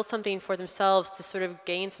actually build something for themselves to sort of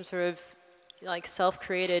gain some sort of like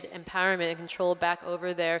self-created empowerment and control back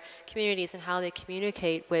over their communities and how they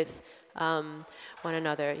communicate with one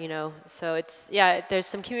another, you know. So it's, yeah, there's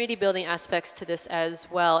some community building aspects to this as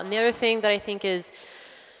well. And the other thing that I think is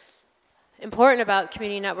important about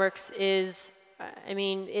community networks is, I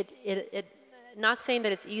mean, not saying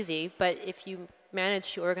that it's easy, but if you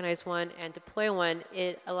manage to organize one and deploy one,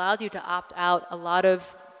 it allows you to opt out a lot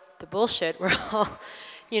of the bullshit we're all,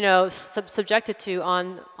 you know, subjected to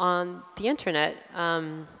on the internet.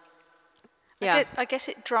 Yeah. I guess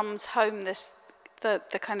it drums home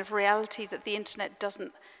the kind of reality that the internet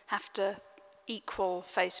doesn't have to equal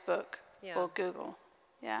Facebook or Google.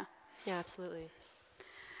 Yeah. Yeah, absolutely.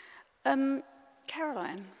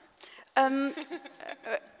 Caroline, to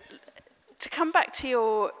come back to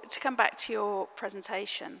your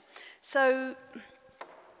presentation. So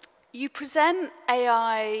you present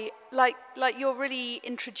AI like you're really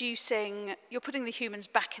you're putting the humans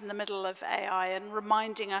back in the middle of AI and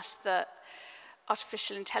reminding us that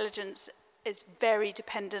artificial intelligence is very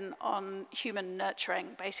dependent on human nurturing,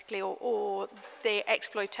 basically, or the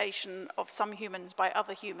exploitation of some humans by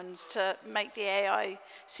other humans to make the AI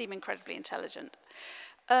seem incredibly intelligent.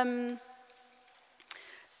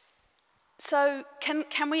 So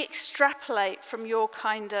can we extrapolate from your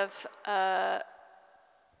kind of,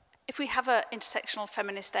 if we have an intersectional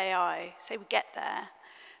feminist AI, say we get there,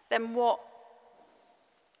 then what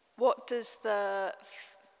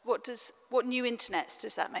new internets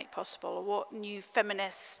does that make possible, or what new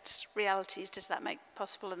feminist realities does that make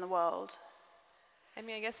possible in the world? I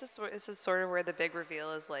mean, I guess this is sort of where the big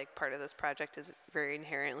reveal is, like, part of this project is very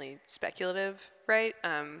inherently speculative, right?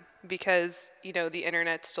 Because, you know, the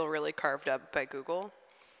internet's still really carved up by Google.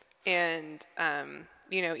 And,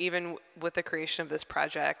 you know, even with the creation of this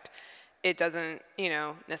project, it doesn't, you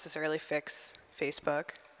know, necessarily fix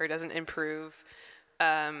Facebook, or it doesn't improve,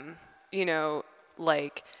 you know,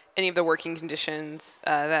 like any of the working conditions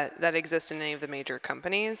that exist in any of the major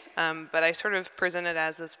companies. But I sort of present it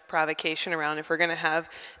as this provocation around if we're going to have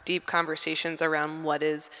deep conversations around what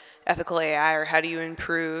is ethical AI, or how do you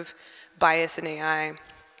improve bias in AI,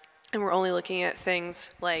 and we're only looking at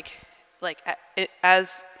things like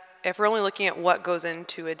if we're only looking at what goes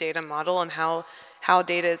into a data model and how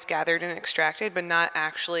data is gathered and extracted, but not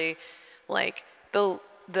actually like the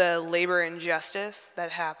labor injustice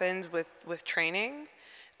that happens with training,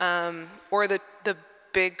 or the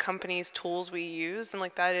big companies' tools we use, and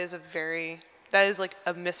like that is like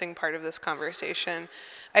a missing part of this conversation.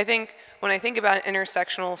 I think when I think about an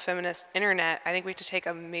intersectional feminist internet, I think we have to take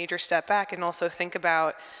a major step back and also think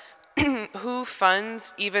about who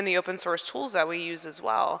funds even the open source tools that we use as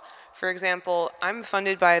well. For example, I'm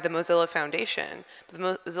funded by the Mozilla Foundation.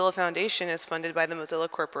 The Mozilla Foundation is funded by the Mozilla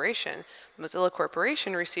Corporation. The Mozilla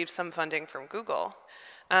Corporation receives some funding from Google.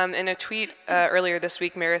 In a tweet earlier this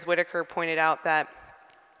week, Meredith Whitaker pointed out that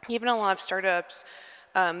even a lot of startups,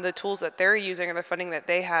 the tools that they're using or the funding that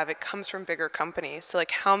they have, it comes from bigger companies. So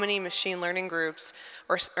like how many machine learning groups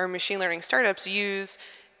or machine learning startups use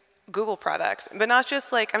Google products, but not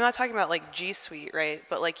just like, I'm not talking about like G Suite, right?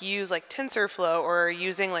 But like use like TensorFlow, or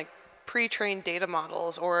using like pre-trained data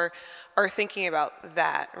models, or are thinking about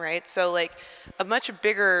that, right? So like a much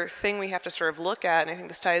bigger thing we have to sort of look at, and I think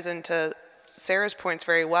this ties into Sarah's points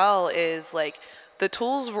very well, is like the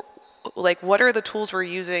tools, like what are the tools we're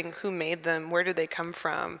using, who made them, where did they come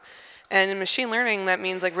from? And in machine learning, that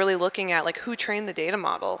means like really looking at like who trained the data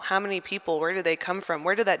model, how many people, where did they come from,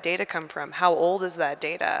 where did that data come from, how old is that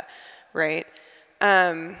data, right?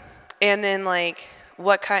 And then like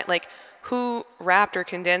what kind, like who wrapped or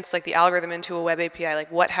condensed like the algorithm into a web API?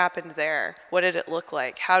 Like what happened there? What did it look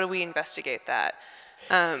like? How do we investigate that?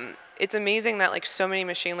 It's amazing that like so many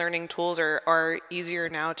machine learning tools are easier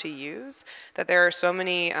now to use, that there are so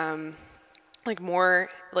many more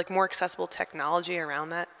accessible technology around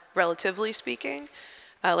that, relatively speaking.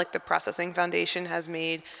 Like the Processing Foundation has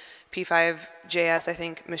made P5.js, I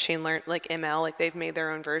think, machine learn, like ML, like they've made their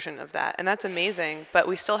own version of that. And that's amazing, but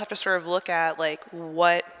we still have to sort of look at like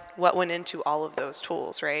what went into all of those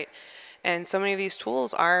tools, right? And so many of these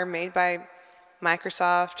tools are made by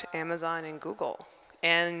Microsoft, Amazon, and Google.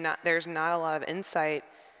 And there's not a lot of insight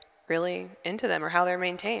really into them or how they're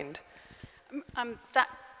maintained. That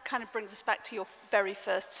kind of brings us back to your very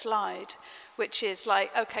first slide, which is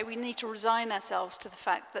like, okay, we need to resign ourselves to the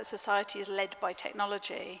fact that society is led by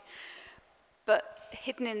technology, but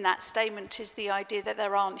hidden in that statement is the idea that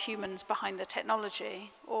there aren't humans behind the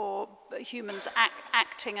technology, or humans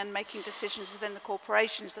acting and making decisions within the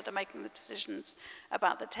corporations that are making the decisions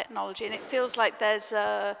about the technology. And it feels like there's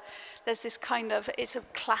this kind of, it's a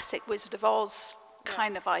classic Wizard of Oz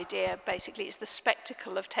kind of idea. Basically, it's the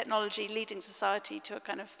spectacle of technology leading society to a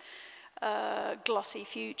kind of glossy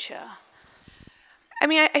future. I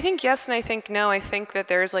mean, I think yes and I think no. I think that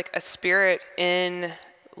there's like a spirit in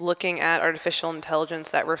looking at artificial intelligence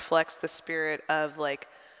that reflects the spirit of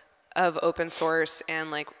open source and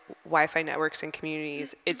like Wi-Fi networks and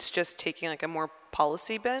communities. It's just taking like a more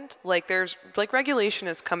policy bent. Like there's like regulation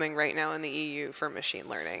is coming right now in the EU for machine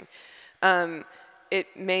learning. It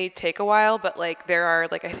may take a while, but like there are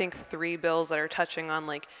like I think 3 bills that are touching on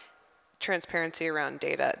like transparency around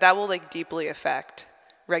data that will like deeply affect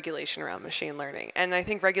regulation around machine learning. And I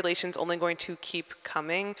think regulation's only going to keep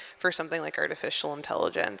coming for something like artificial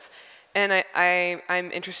intelligence. And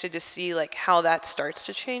I'm interested to see like how that starts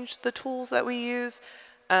to change the tools that we use.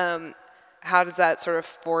 How does that sort of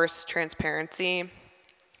force transparency?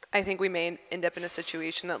 I think we may end up in a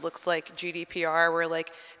situation that looks like GDPR, where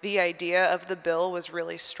like the idea of the bill was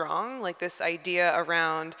really strong, like this idea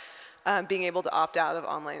around being able to opt out of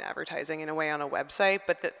online advertising in a way on a website,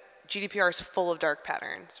 but that GDPR is full of dark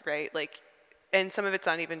patterns, right? Like, and some of it's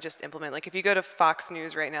not even just implemented. Like if you go to Fox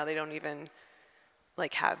News right now, they don't even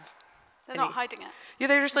like have They're not hiding it. Yeah,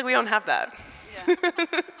 they're just like, we don't have that. Yeah.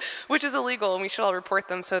 Which is illegal, and we should all report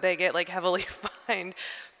them so they get like heavily fined.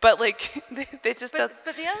 But like, they just does.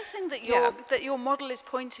 But the other thing that your model is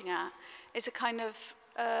pointing at is a kind of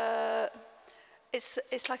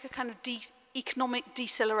it's like a kind of economic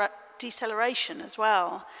deceleration as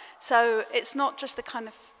well. So it's not just the kind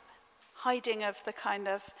of hiding of the kind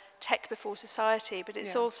of tech before society, but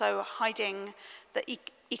it's also hiding the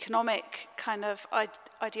economic kind of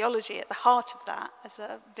ideology at the heart of that as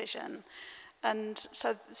a vision. And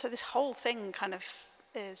so this whole thing kind of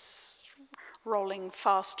is rolling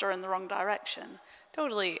faster in the wrong direction.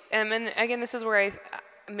 Totally. And again, this is where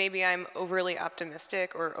maybe I'm overly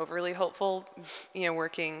optimistic or overly hopeful, you know,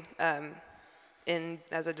 working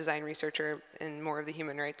as a design researcher in more of the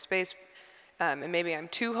human rights space. And maybe I'm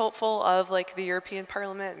too hopeful of like the European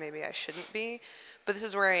Parliament, maybe I shouldn't be. But this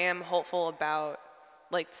is where I am hopeful about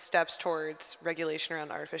like steps towards regulation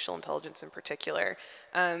around artificial intelligence in particular.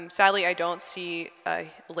 Sadly, I don't see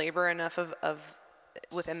labor enough of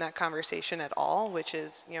within that conversation at all, which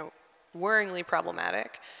is, you know, worryingly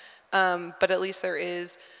problematic. But at least there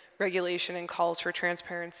is regulation and calls for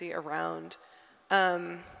transparency around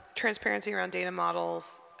data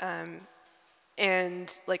models,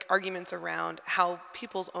 and like arguments around how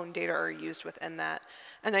people's own data are used within that.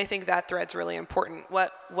 And I think that thread's really important.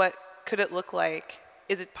 What could it look like?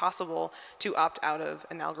 Is it possible to opt out of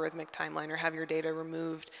an algorithmic timeline or have your data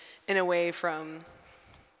removed in a way from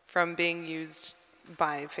being used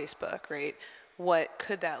by Facebook, right? What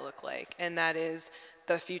could that look like? And that is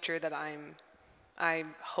the future that I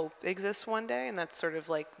hope exists one day, and that's sort of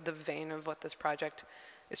like the vein of what this project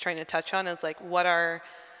is trying to touch on, is like what are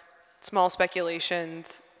small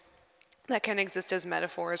speculations that can exist as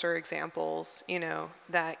metaphors or examples, you know,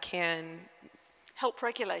 that can help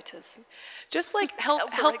regulators. Just like help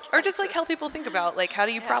or just like help people think about like how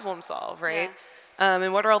do you problem solve, right? Yeah.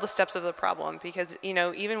 And what are all the steps of the problem? Because, you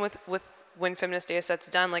know, even with when feminist data set's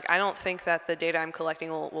done, like I don't think that the data I'm collecting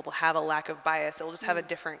will have a lack of bias. It will just have a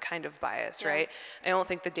different kind of bias, right? I don't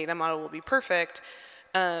think the data model will be perfect.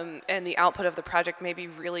 And the output of the project may be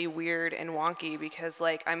really weird and wonky because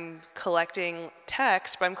like I'm collecting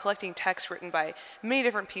text, but I'm collecting text written by many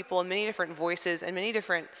different people and many different voices and many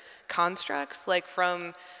different constructs, like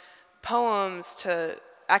from poems to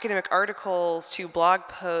academic articles to blog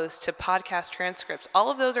posts to podcast transcripts, all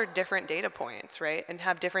of those are different data points, right? And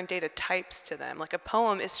have different data types to them. Like a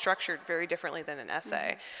poem is structured very differently than an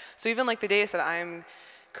essay. So even like the data set I'm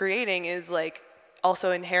creating is like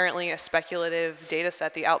also inherently a speculative data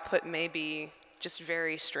set. The output may be just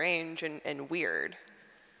very strange and weird.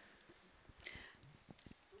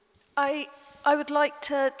 I would like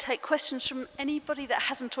to take questions from anybody that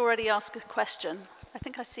hasn't already asked a question. I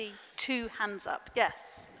think I see 2 hands up.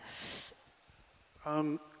 Yes.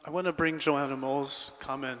 I want to bring Joanna Moll's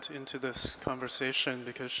comment into this conversation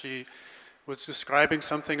because she was describing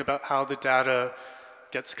something about how the data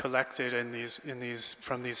gets collected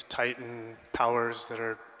from these titan powers that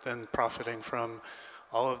are then profiting from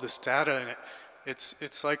all of this data. And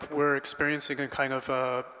it's like we're experiencing a kind of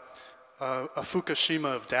a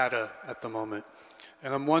Fukushima of data at the moment.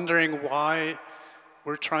 And I'm wondering why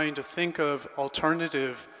we're trying to think of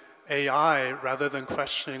alternative AI rather than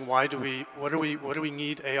questioning what do we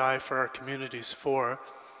need AI for our communities for?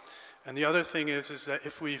 And the other thing is that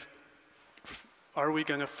are we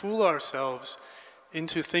going to fool ourselves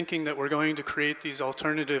into thinking that we're going to create these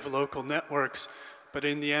alternative local networks, but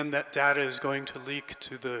in the end that data is going to leak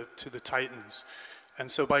to the titans? And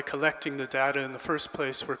so by collecting the data in the first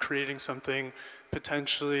place, we're creating something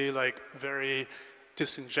potentially like very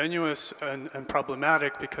disingenuous and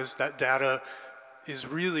problematic, because that data is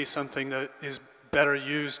really something that is better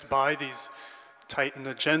used by these titan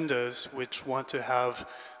agendas which want to have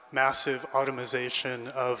massive automation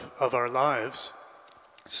of our lives.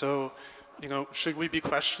 So, you know, should we be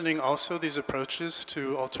questioning also these approaches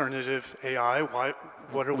to alternative AI?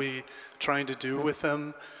 What are we trying to do with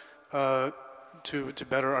them to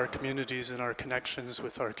better our communities and our connections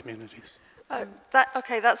with our communities?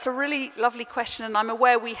 Okay, that's a really lovely question, and I'm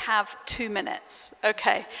aware we have 2 minutes.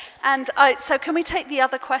 Okay, and so can we take the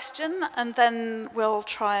other question, and then we'll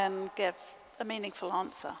try and give a meaningful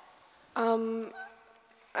answer. I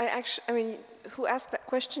mean, who asked that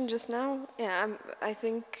question just now? Yeah, I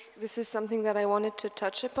think this is something that I wanted to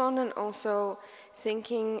touch upon, and also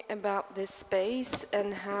thinking about this space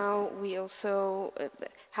and how we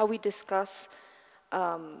discuss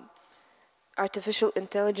artificial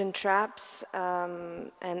intelligence traps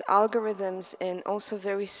and algorithms in also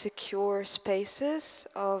very secure spaces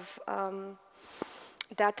of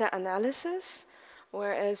data analysis,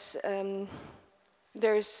 whereas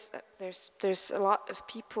there's a lot of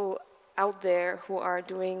people out there who are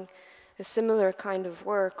doing a similar kind of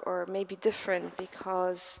work, or maybe different,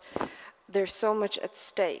 because there's so much at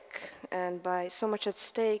stake. And by so much at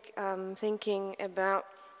stake, I'm thinking about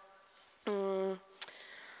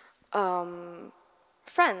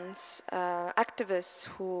friends, activists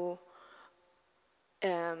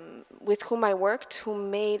with whom I worked, who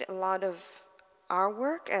made a lot of our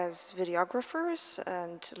work as videographers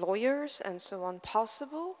and lawyers and so on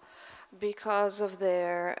possible because of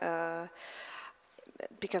their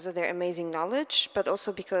amazing knowledge, but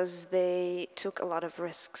also because they took a lot of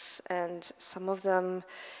risks. And some of them,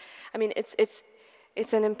 I mean,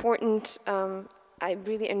 it's an important. I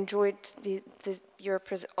really enjoyed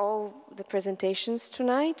all the presentations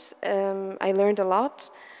tonight. I learned a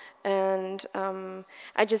lot, and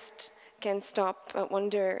I just can't stop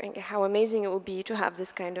wondering how amazing it would be to have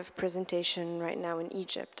this kind of presentation right now in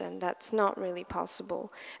Egypt, and that's not really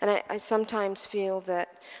possible. And I sometimes feel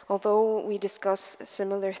that although we discuss a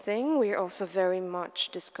similar thing, we are also very much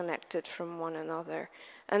disconnected from one another.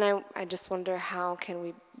 And I just wonder, how can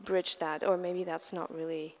we bridge that? Or maybe that's not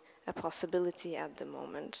really a possibility at the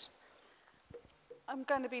moment. I'm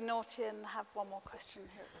going to be naughty and have one more question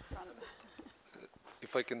here at the front.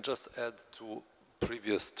 If I can just add to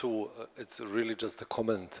previous 2, it's really just a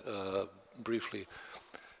comment briefly.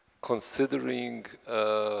 Considering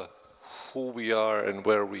who we are and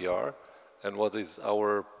where we are, and what is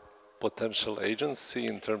our potential agency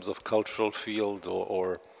in terms of cultural field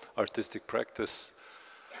or artistic practice,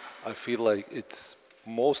 I feel like it's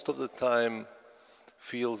most of the time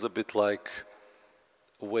feels a bit like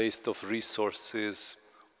a waste of resources,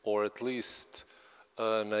 or at least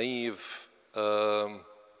naive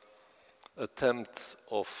attempts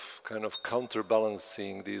of kind of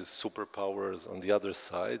counterbalancing these superpowers on the other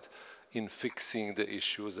side in fixing the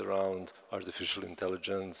issues around artificial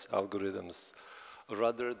intelligence, algorithms,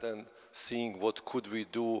 rather than seeing what could we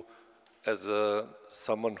do as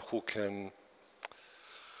someone who can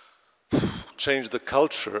change the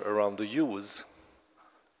culture around the use,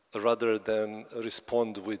 rather than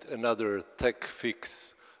respond with another tech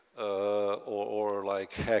fix or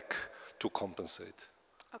like hack to compensate.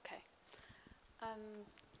 Okay.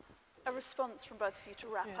 a response from both of you to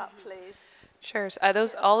wrap up, please. Sure. So,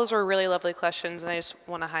 all those were really lovely questions, and I just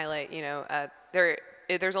want to highlight, you know,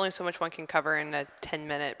 there's only so much one can cover in a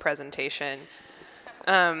 10-minute presentation.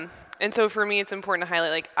 And so for me, it's important to highlight,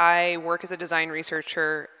 like, I work as a design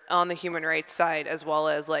researcher on the human rights side, as well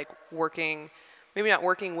as like working, maybe not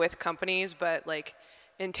working with companies, but like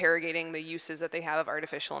interrogating the uses that they have of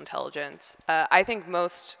artificial intelligence. I think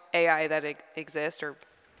most AI that exists, or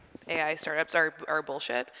AI startups, are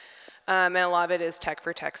bullshit. And a lot of it is tech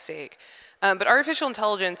for tech's sake. But artificial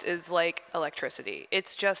intelligence is like electricity.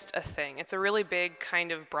 It's just a thing. It's a really big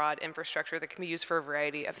kind of broad infrastructure that can be used for a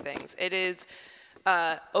variety of things. It is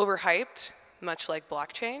overhyped, much like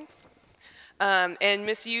blockchain, and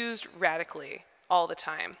misused radically all the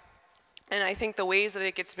time. And I think the ways that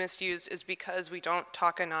it gets misused is because we don't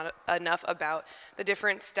talk enough about the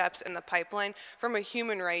different steps in the pipeline from a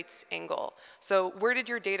human rights angle. So where did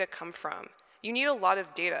your data come from? You need a lot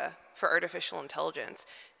of data for artificial intelligence.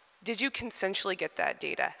 Did you consensually get that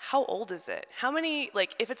data? How old is it? How many,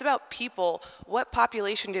 like, if it's about people, what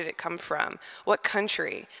population did it come from? What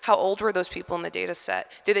country? How old were those people in the data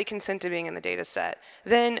set? Did they consent to being in the data set?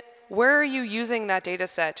 Then where are you using that data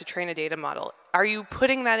set to train a data model? Are you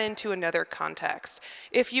putting that into another context?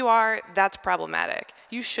 If you are, that's problematic.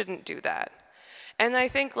 You shouldn't do that. And I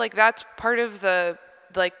think, like, that's part of the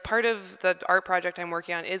art project I'm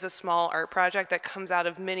working on is a small art project that comes out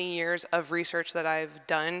of many years of research that I've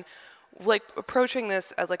done, like approaching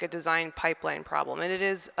this as like a design pipeline problem, and it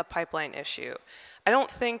is a pipeline issue. I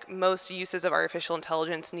don't think most uses of artificial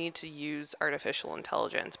intelligence need to use artificial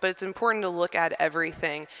intelligence, but it's important to look at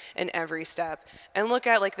everything in every step and look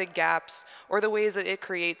at like the gaps or the ways that it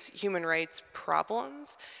creates human rights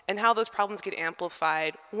problems and how those problems get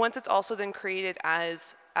amplified once it's also then created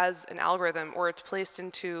as an algorithm, or it's placed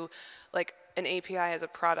into like an API as a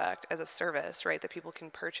product, as a service, right, that people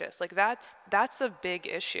can purchase. Like that's a big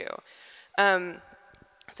issue.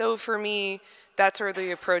 So for me, that's sort of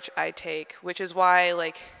the approach I take, which is why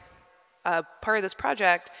like part of this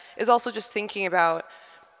project is also just thinking about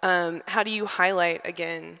how do you highlight,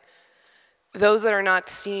 again, those that are not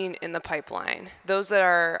seen in the pipeline, those that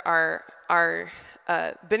are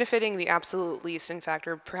benefiting the absolute least, in fact,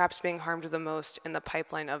 or perhaps being harmed the most in the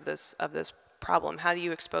pipeline of this problem. How do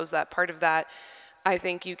you expose that? Part of that, I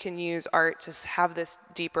think you can use art to have this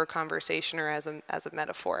deeper conversation, or as a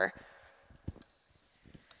metaphor.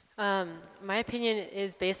 My opinion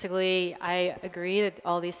is basically, I agree that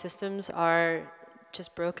all these systems are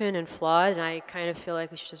just broken and flawed, and I kind of feel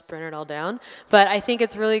like we should just burn it all down. But I think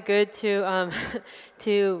it's really good to,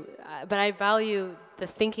 but I value the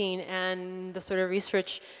thinking and the sort of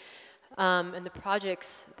research and the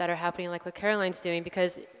projects that are happening, like what Caroline's doing,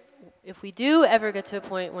 because if we do ever get to a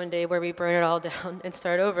point one day where we burn it all down and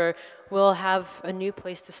start over, we'll have a new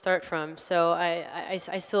place to start from. So I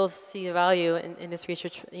still see the value in this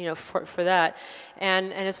research, you know, for that.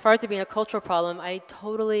 And as far as it being a cultural problem, I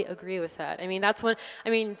totally agree with that. I mean, that's when, I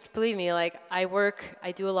mean, believe me, like I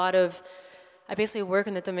basically work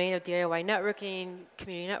in the domain of DIY networking,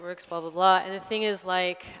 community networks, blah, blah, blah. And the thing is,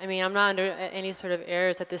 like, I mean, I'm not under any sort of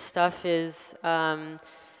errors that this stuff is,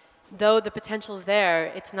 though the potential's there,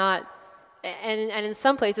 it's not, and in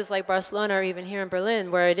some places like Barcelona or even here in Berlin,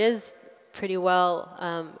 where it is pretty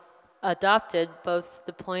well adopted, both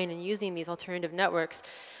deploying and using these alternative networks,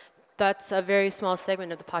 that's a very small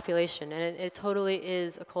segment of the population, and it totally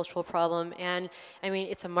is a cultural problem, and I mean,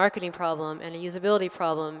 it's a marketing problem and a usability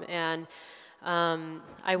problem, and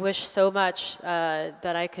I wish so much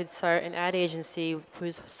that I could start an ad agency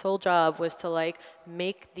whose sole job was to like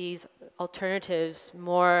make these alternatives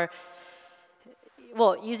more,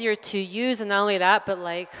 well, easier to use, and not only that, but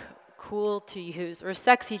like cool to use or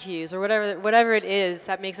sexy to use or whatever it is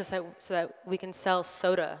that makes us so that we can sell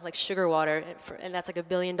soda, like sugar water, and that's like $1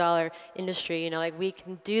 billion industry. You know, like we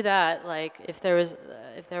can do that. Like if there was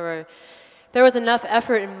enough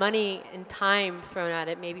effort and money and time thrown at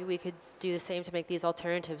it, maybe we could do the same to make these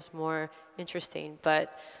alternatives more interesting.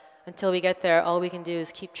 But until we get there, all we can do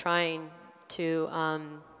is keep trying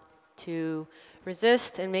to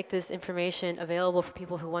resist and make this information available for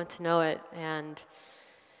people who want to know it, and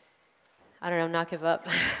I don't know, not give up.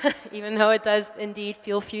 Even though it does indeed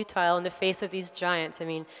feel futile in the face of these giants. I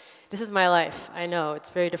mean, this is my life. I know, it's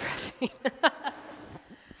very depressing.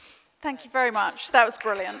 Thank you very much. That was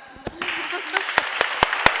brilliant.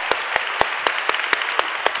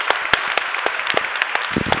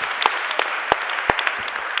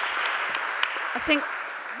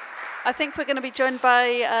 I think we're going to be joined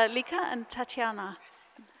by Lieke and Tatiana.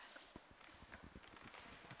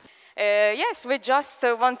 Yes, we just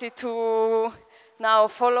wanted to now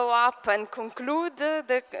follow up and conclude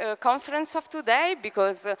the conference of today,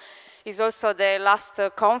 because it's also the last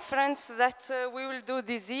conference that we will do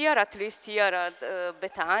this year, at least here at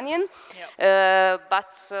Bethanien. Yep.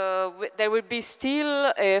 But there will be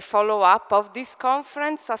still a follow-up of this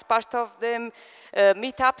conference as part of the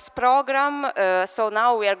meetups program. So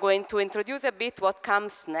now we are going to introduce a bit what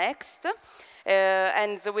comes next.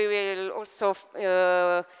 And we will also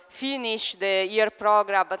finish the year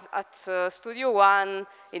program at Studio One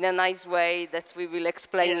in a nice way that we will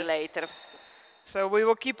explain later. So we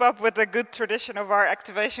will keep up with the good tradition of our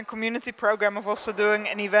activation community program of also doing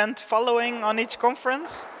an event following on each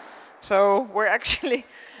conference. So we're actually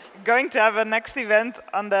going to have a next event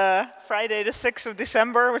on the Friday the 6th of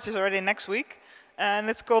December, which is already next week. And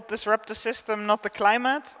it's called Disrupt the System, Not the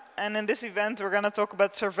Climate. And in this event, we're going to talk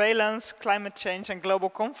about surveillance, climate change, and global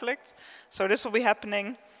conflict. So this will be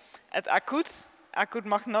happening at Akut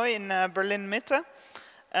Magnoi in Berlin Mitte.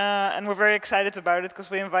 And we're very excited about it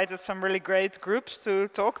because we invited some really great groups to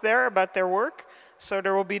talk there about their work. So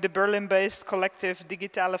there will be the Berlin-based collective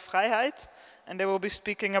Digitale Vrijheid. And they will be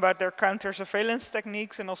speaking about their counter-surveillance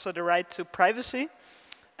techniques and also the right to privacy.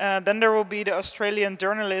 Then there will be the Australian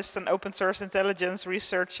journalist and open source intelligence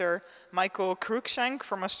researcher Michael Cruikshank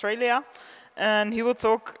from Australia. And he will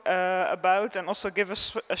talk about and also give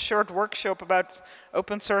us a short workshop about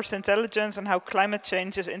open source intelligence and how climate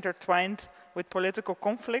change is intertwined with political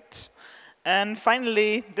conflicts. And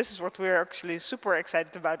finally, this is what we're actually super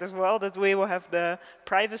excited about as well, that we will have the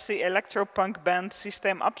privacy electro-punk band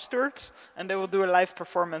System Absturz, and they will do a live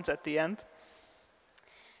performance at the end.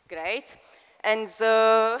 Great. And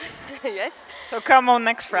so, yes. So come on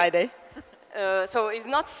next Friday. Yes. So it's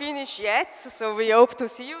not finished yet, so we hope to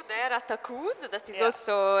see you there at Akud. That is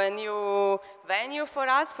also a new venue for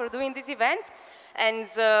us for doing this event. And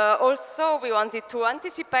also we wanted to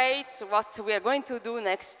anticipate what we are going to do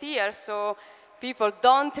next year, so people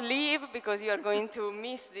don't leave because you are going to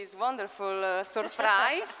miss this wonderful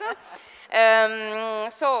surprise.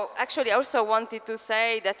 So actually I also wanted to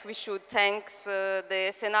say that we should thank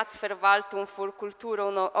the Senatsverwaltung für Kultur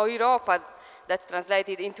und Europa, that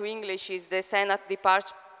translated into English is the Senate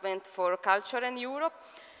Department for Culture and Europe,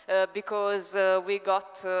 because we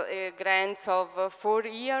got a grant of 4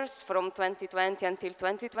 years from 2020 until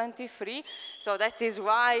 2023. So that is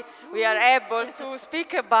why we are able to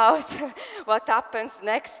speak about what happens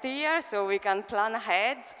next year, so we can plan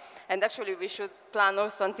ahead. And actually we should plan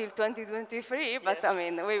also until 2023, but yes. I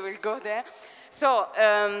mean, we will go there. So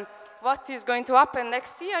what is going to happen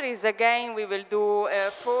next year is, again, we will do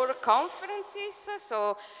 4 conferences,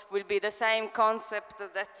 so will be the same concept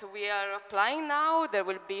that we are applying now. There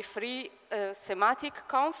will be 3 thematic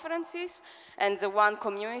conferences and the 1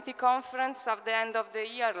 community conference at the end of the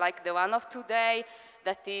year, like the one of today,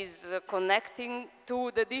 that is connecting to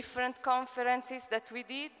the different conferences that we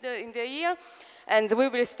did in the year. And we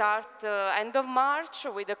will start end of March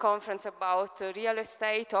with a conference about real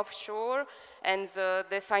estate offshore and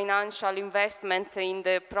the financial investment in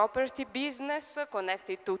the property business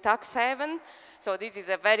connected to tax haven. So this is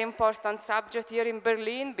a very important subject here in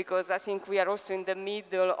Berlin, because I think we are also in the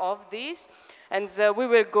middle of this. And we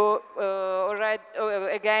will go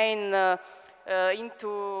again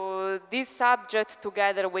into this subject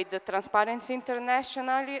together with the Transparency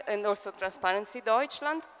International and also Transparency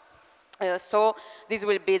Deutschland. So this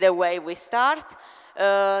will be the way we start.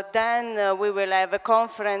 Then we will have a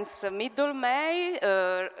conference middle May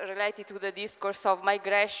related to the discourse of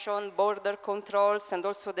migration, border controls, and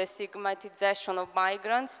also the stigmatization of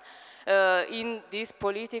migrants in this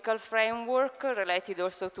political framework related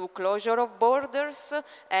also to closure of borders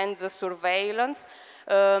and the surveillance.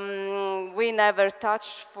 We never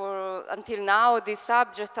touched until now this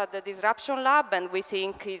subject at the Disruption Lab, and we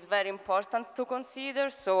think is very important to consider,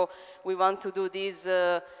 so we want to do this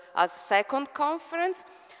as a second conference.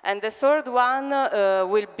 And the third one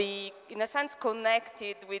will be, in a sense,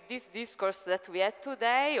 connected with this discourse that we had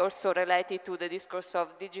today, also related to the discourse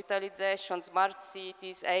of digitalization, smart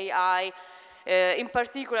cities, AI. In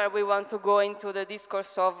particular, we want to go into the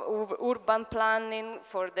discourse of urban planning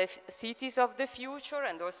for the cities of the future,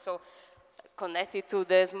 and also connected to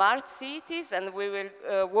the smart cities. And we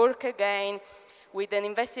will work again with an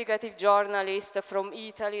investigative journalist from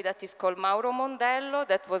Italy that is called Mauro Mondello,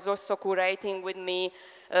 that was also curating with me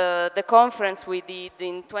the conference we did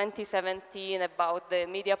in 2017 about the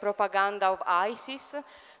media propaganda of ISIS.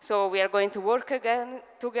 So we are going to work again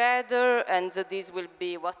together, and this will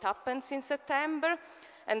be what happens in September.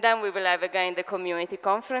 And then we will have again the community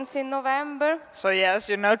conference in November. So yeah, as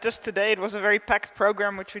you noticed today, it was a very packed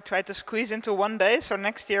program which we tried to squeeze into one day. So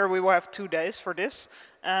next year we will have 2 days for this.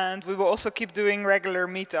 And we will also keep doing regular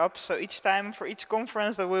meetups. So each time for each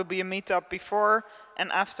conference there will be a meetup before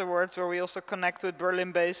and afterwards, where we also connect with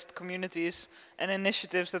Berlin-based communities and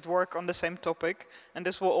initiatives that work on the same topic. And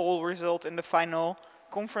this will all result in the final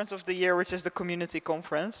conference of the year, which is the community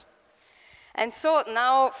conference. And so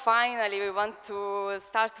now, finally, we want to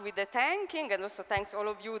start with the thanking, and also thanks all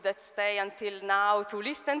of you that stay until now to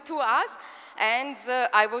listen to us. And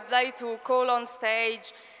I would like to call on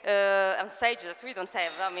stage that we don't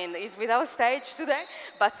have, I mean, is without stage today,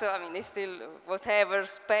 but I mean, it's still whatever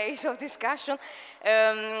space of discussion. So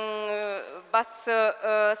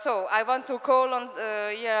I want to call on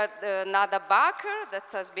here Nada Bakr,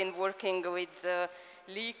 that has been working with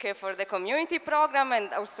Lieke for the community program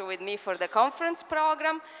and also with me for the conference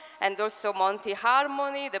program, and also Monti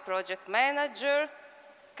Harmony, the project manager,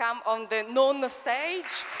 come on the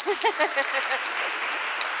non-stage.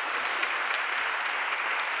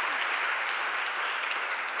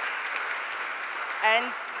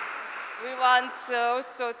 And we want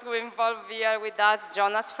also to involve here with us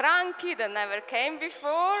Jonas Frankki, that never came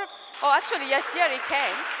before. Oh, actually, yes, here he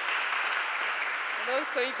came. And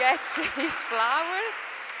also he gets his flowers.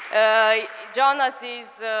 Jonas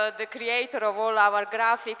is the creator of all our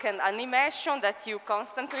graphic and animation that you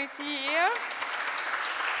constantly see here.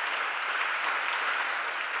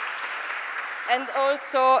 And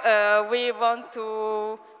also we want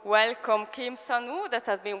to welcome Kim Sanu, that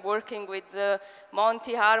has been working with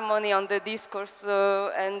Monti Harmony on the discourse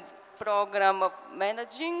and program of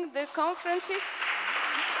managing the conferences.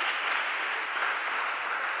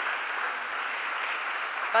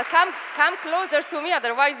 But come closer to me,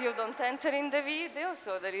 otherwise you don't enter in the video.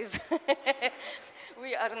 So there is,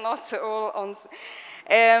 we are not all on.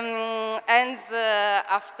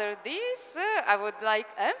 After this, I would like,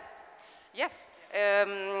 yes,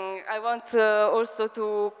 I want also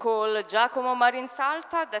to call Giacomo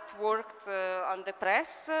Marinsalta, that worked on the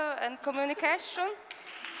press and communication.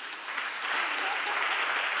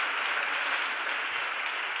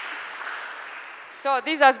 So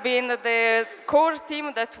this has been the core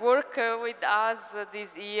team that worked with us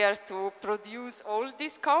this year to produce all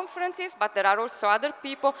these conferences, but there are also other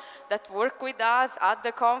people that work with us at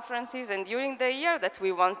the conferences and during the year that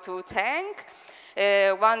we want to thank.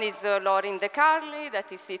 One is Lauren De Carli,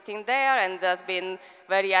 that is sitting there and has been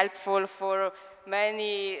very helpful for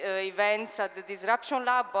many events at the Disruption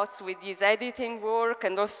Lab, both with his editing work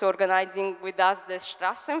and also organizing with us the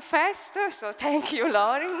Strassenfest. So thank you,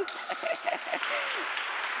 Lauren.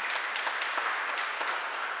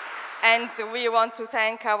 And we want to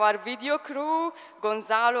thank our video crew,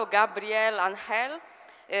 Gonzalo, Gabriel, Angel,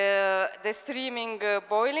 the streaming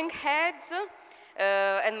Boiling Heads,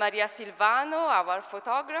 and Maria Silvano, our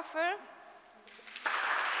photographer.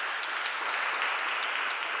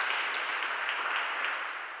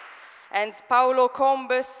 And Paolo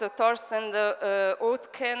Combes, Torsten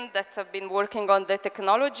Oetken, that have been working on the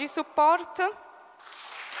technology support.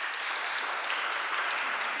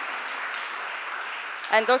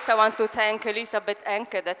 And also I want to thank Elisabeth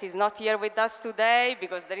Enke, that is not here with us today,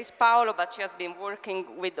 because there is Paolo, but she has been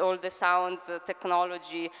working with all the sounds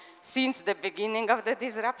technology since the beginning of the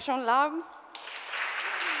Disruption Lab.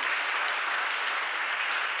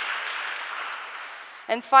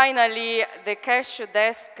 And finally, the cash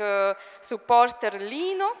desk supporter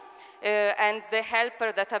Lino, and the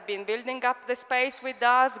helper that have been building up the space with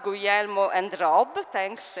us, Guglielmo and Rob.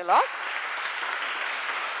 Thanks a lot.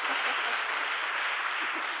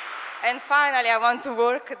 And finally, I want to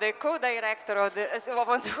work the co-director of the, I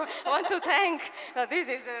want to thank, this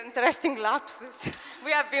is an interesting lapsus.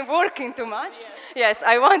 We have been working too much. Yes,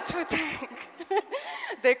 I want to thank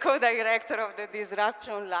the co-director of the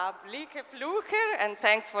Disruption Lab, Lieke Ploeger, and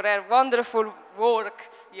thanks for her wonderful work.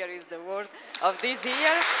 Here is the word of this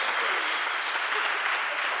year.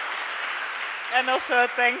 And also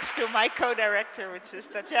thanks to my co-director, which is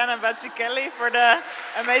Tatiana Bazzichelli, for the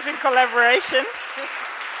amazing collaboration.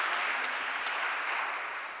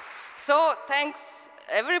 So thanks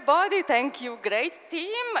everybody, thank you, great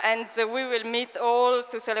team, and we will meet all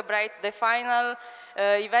to celebrate the final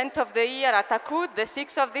event of the year at Akud, the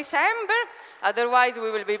 6th of December. Otherwise, we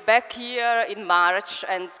will be back here in March,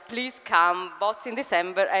 and please come both in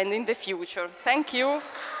December and in the future. Thank you.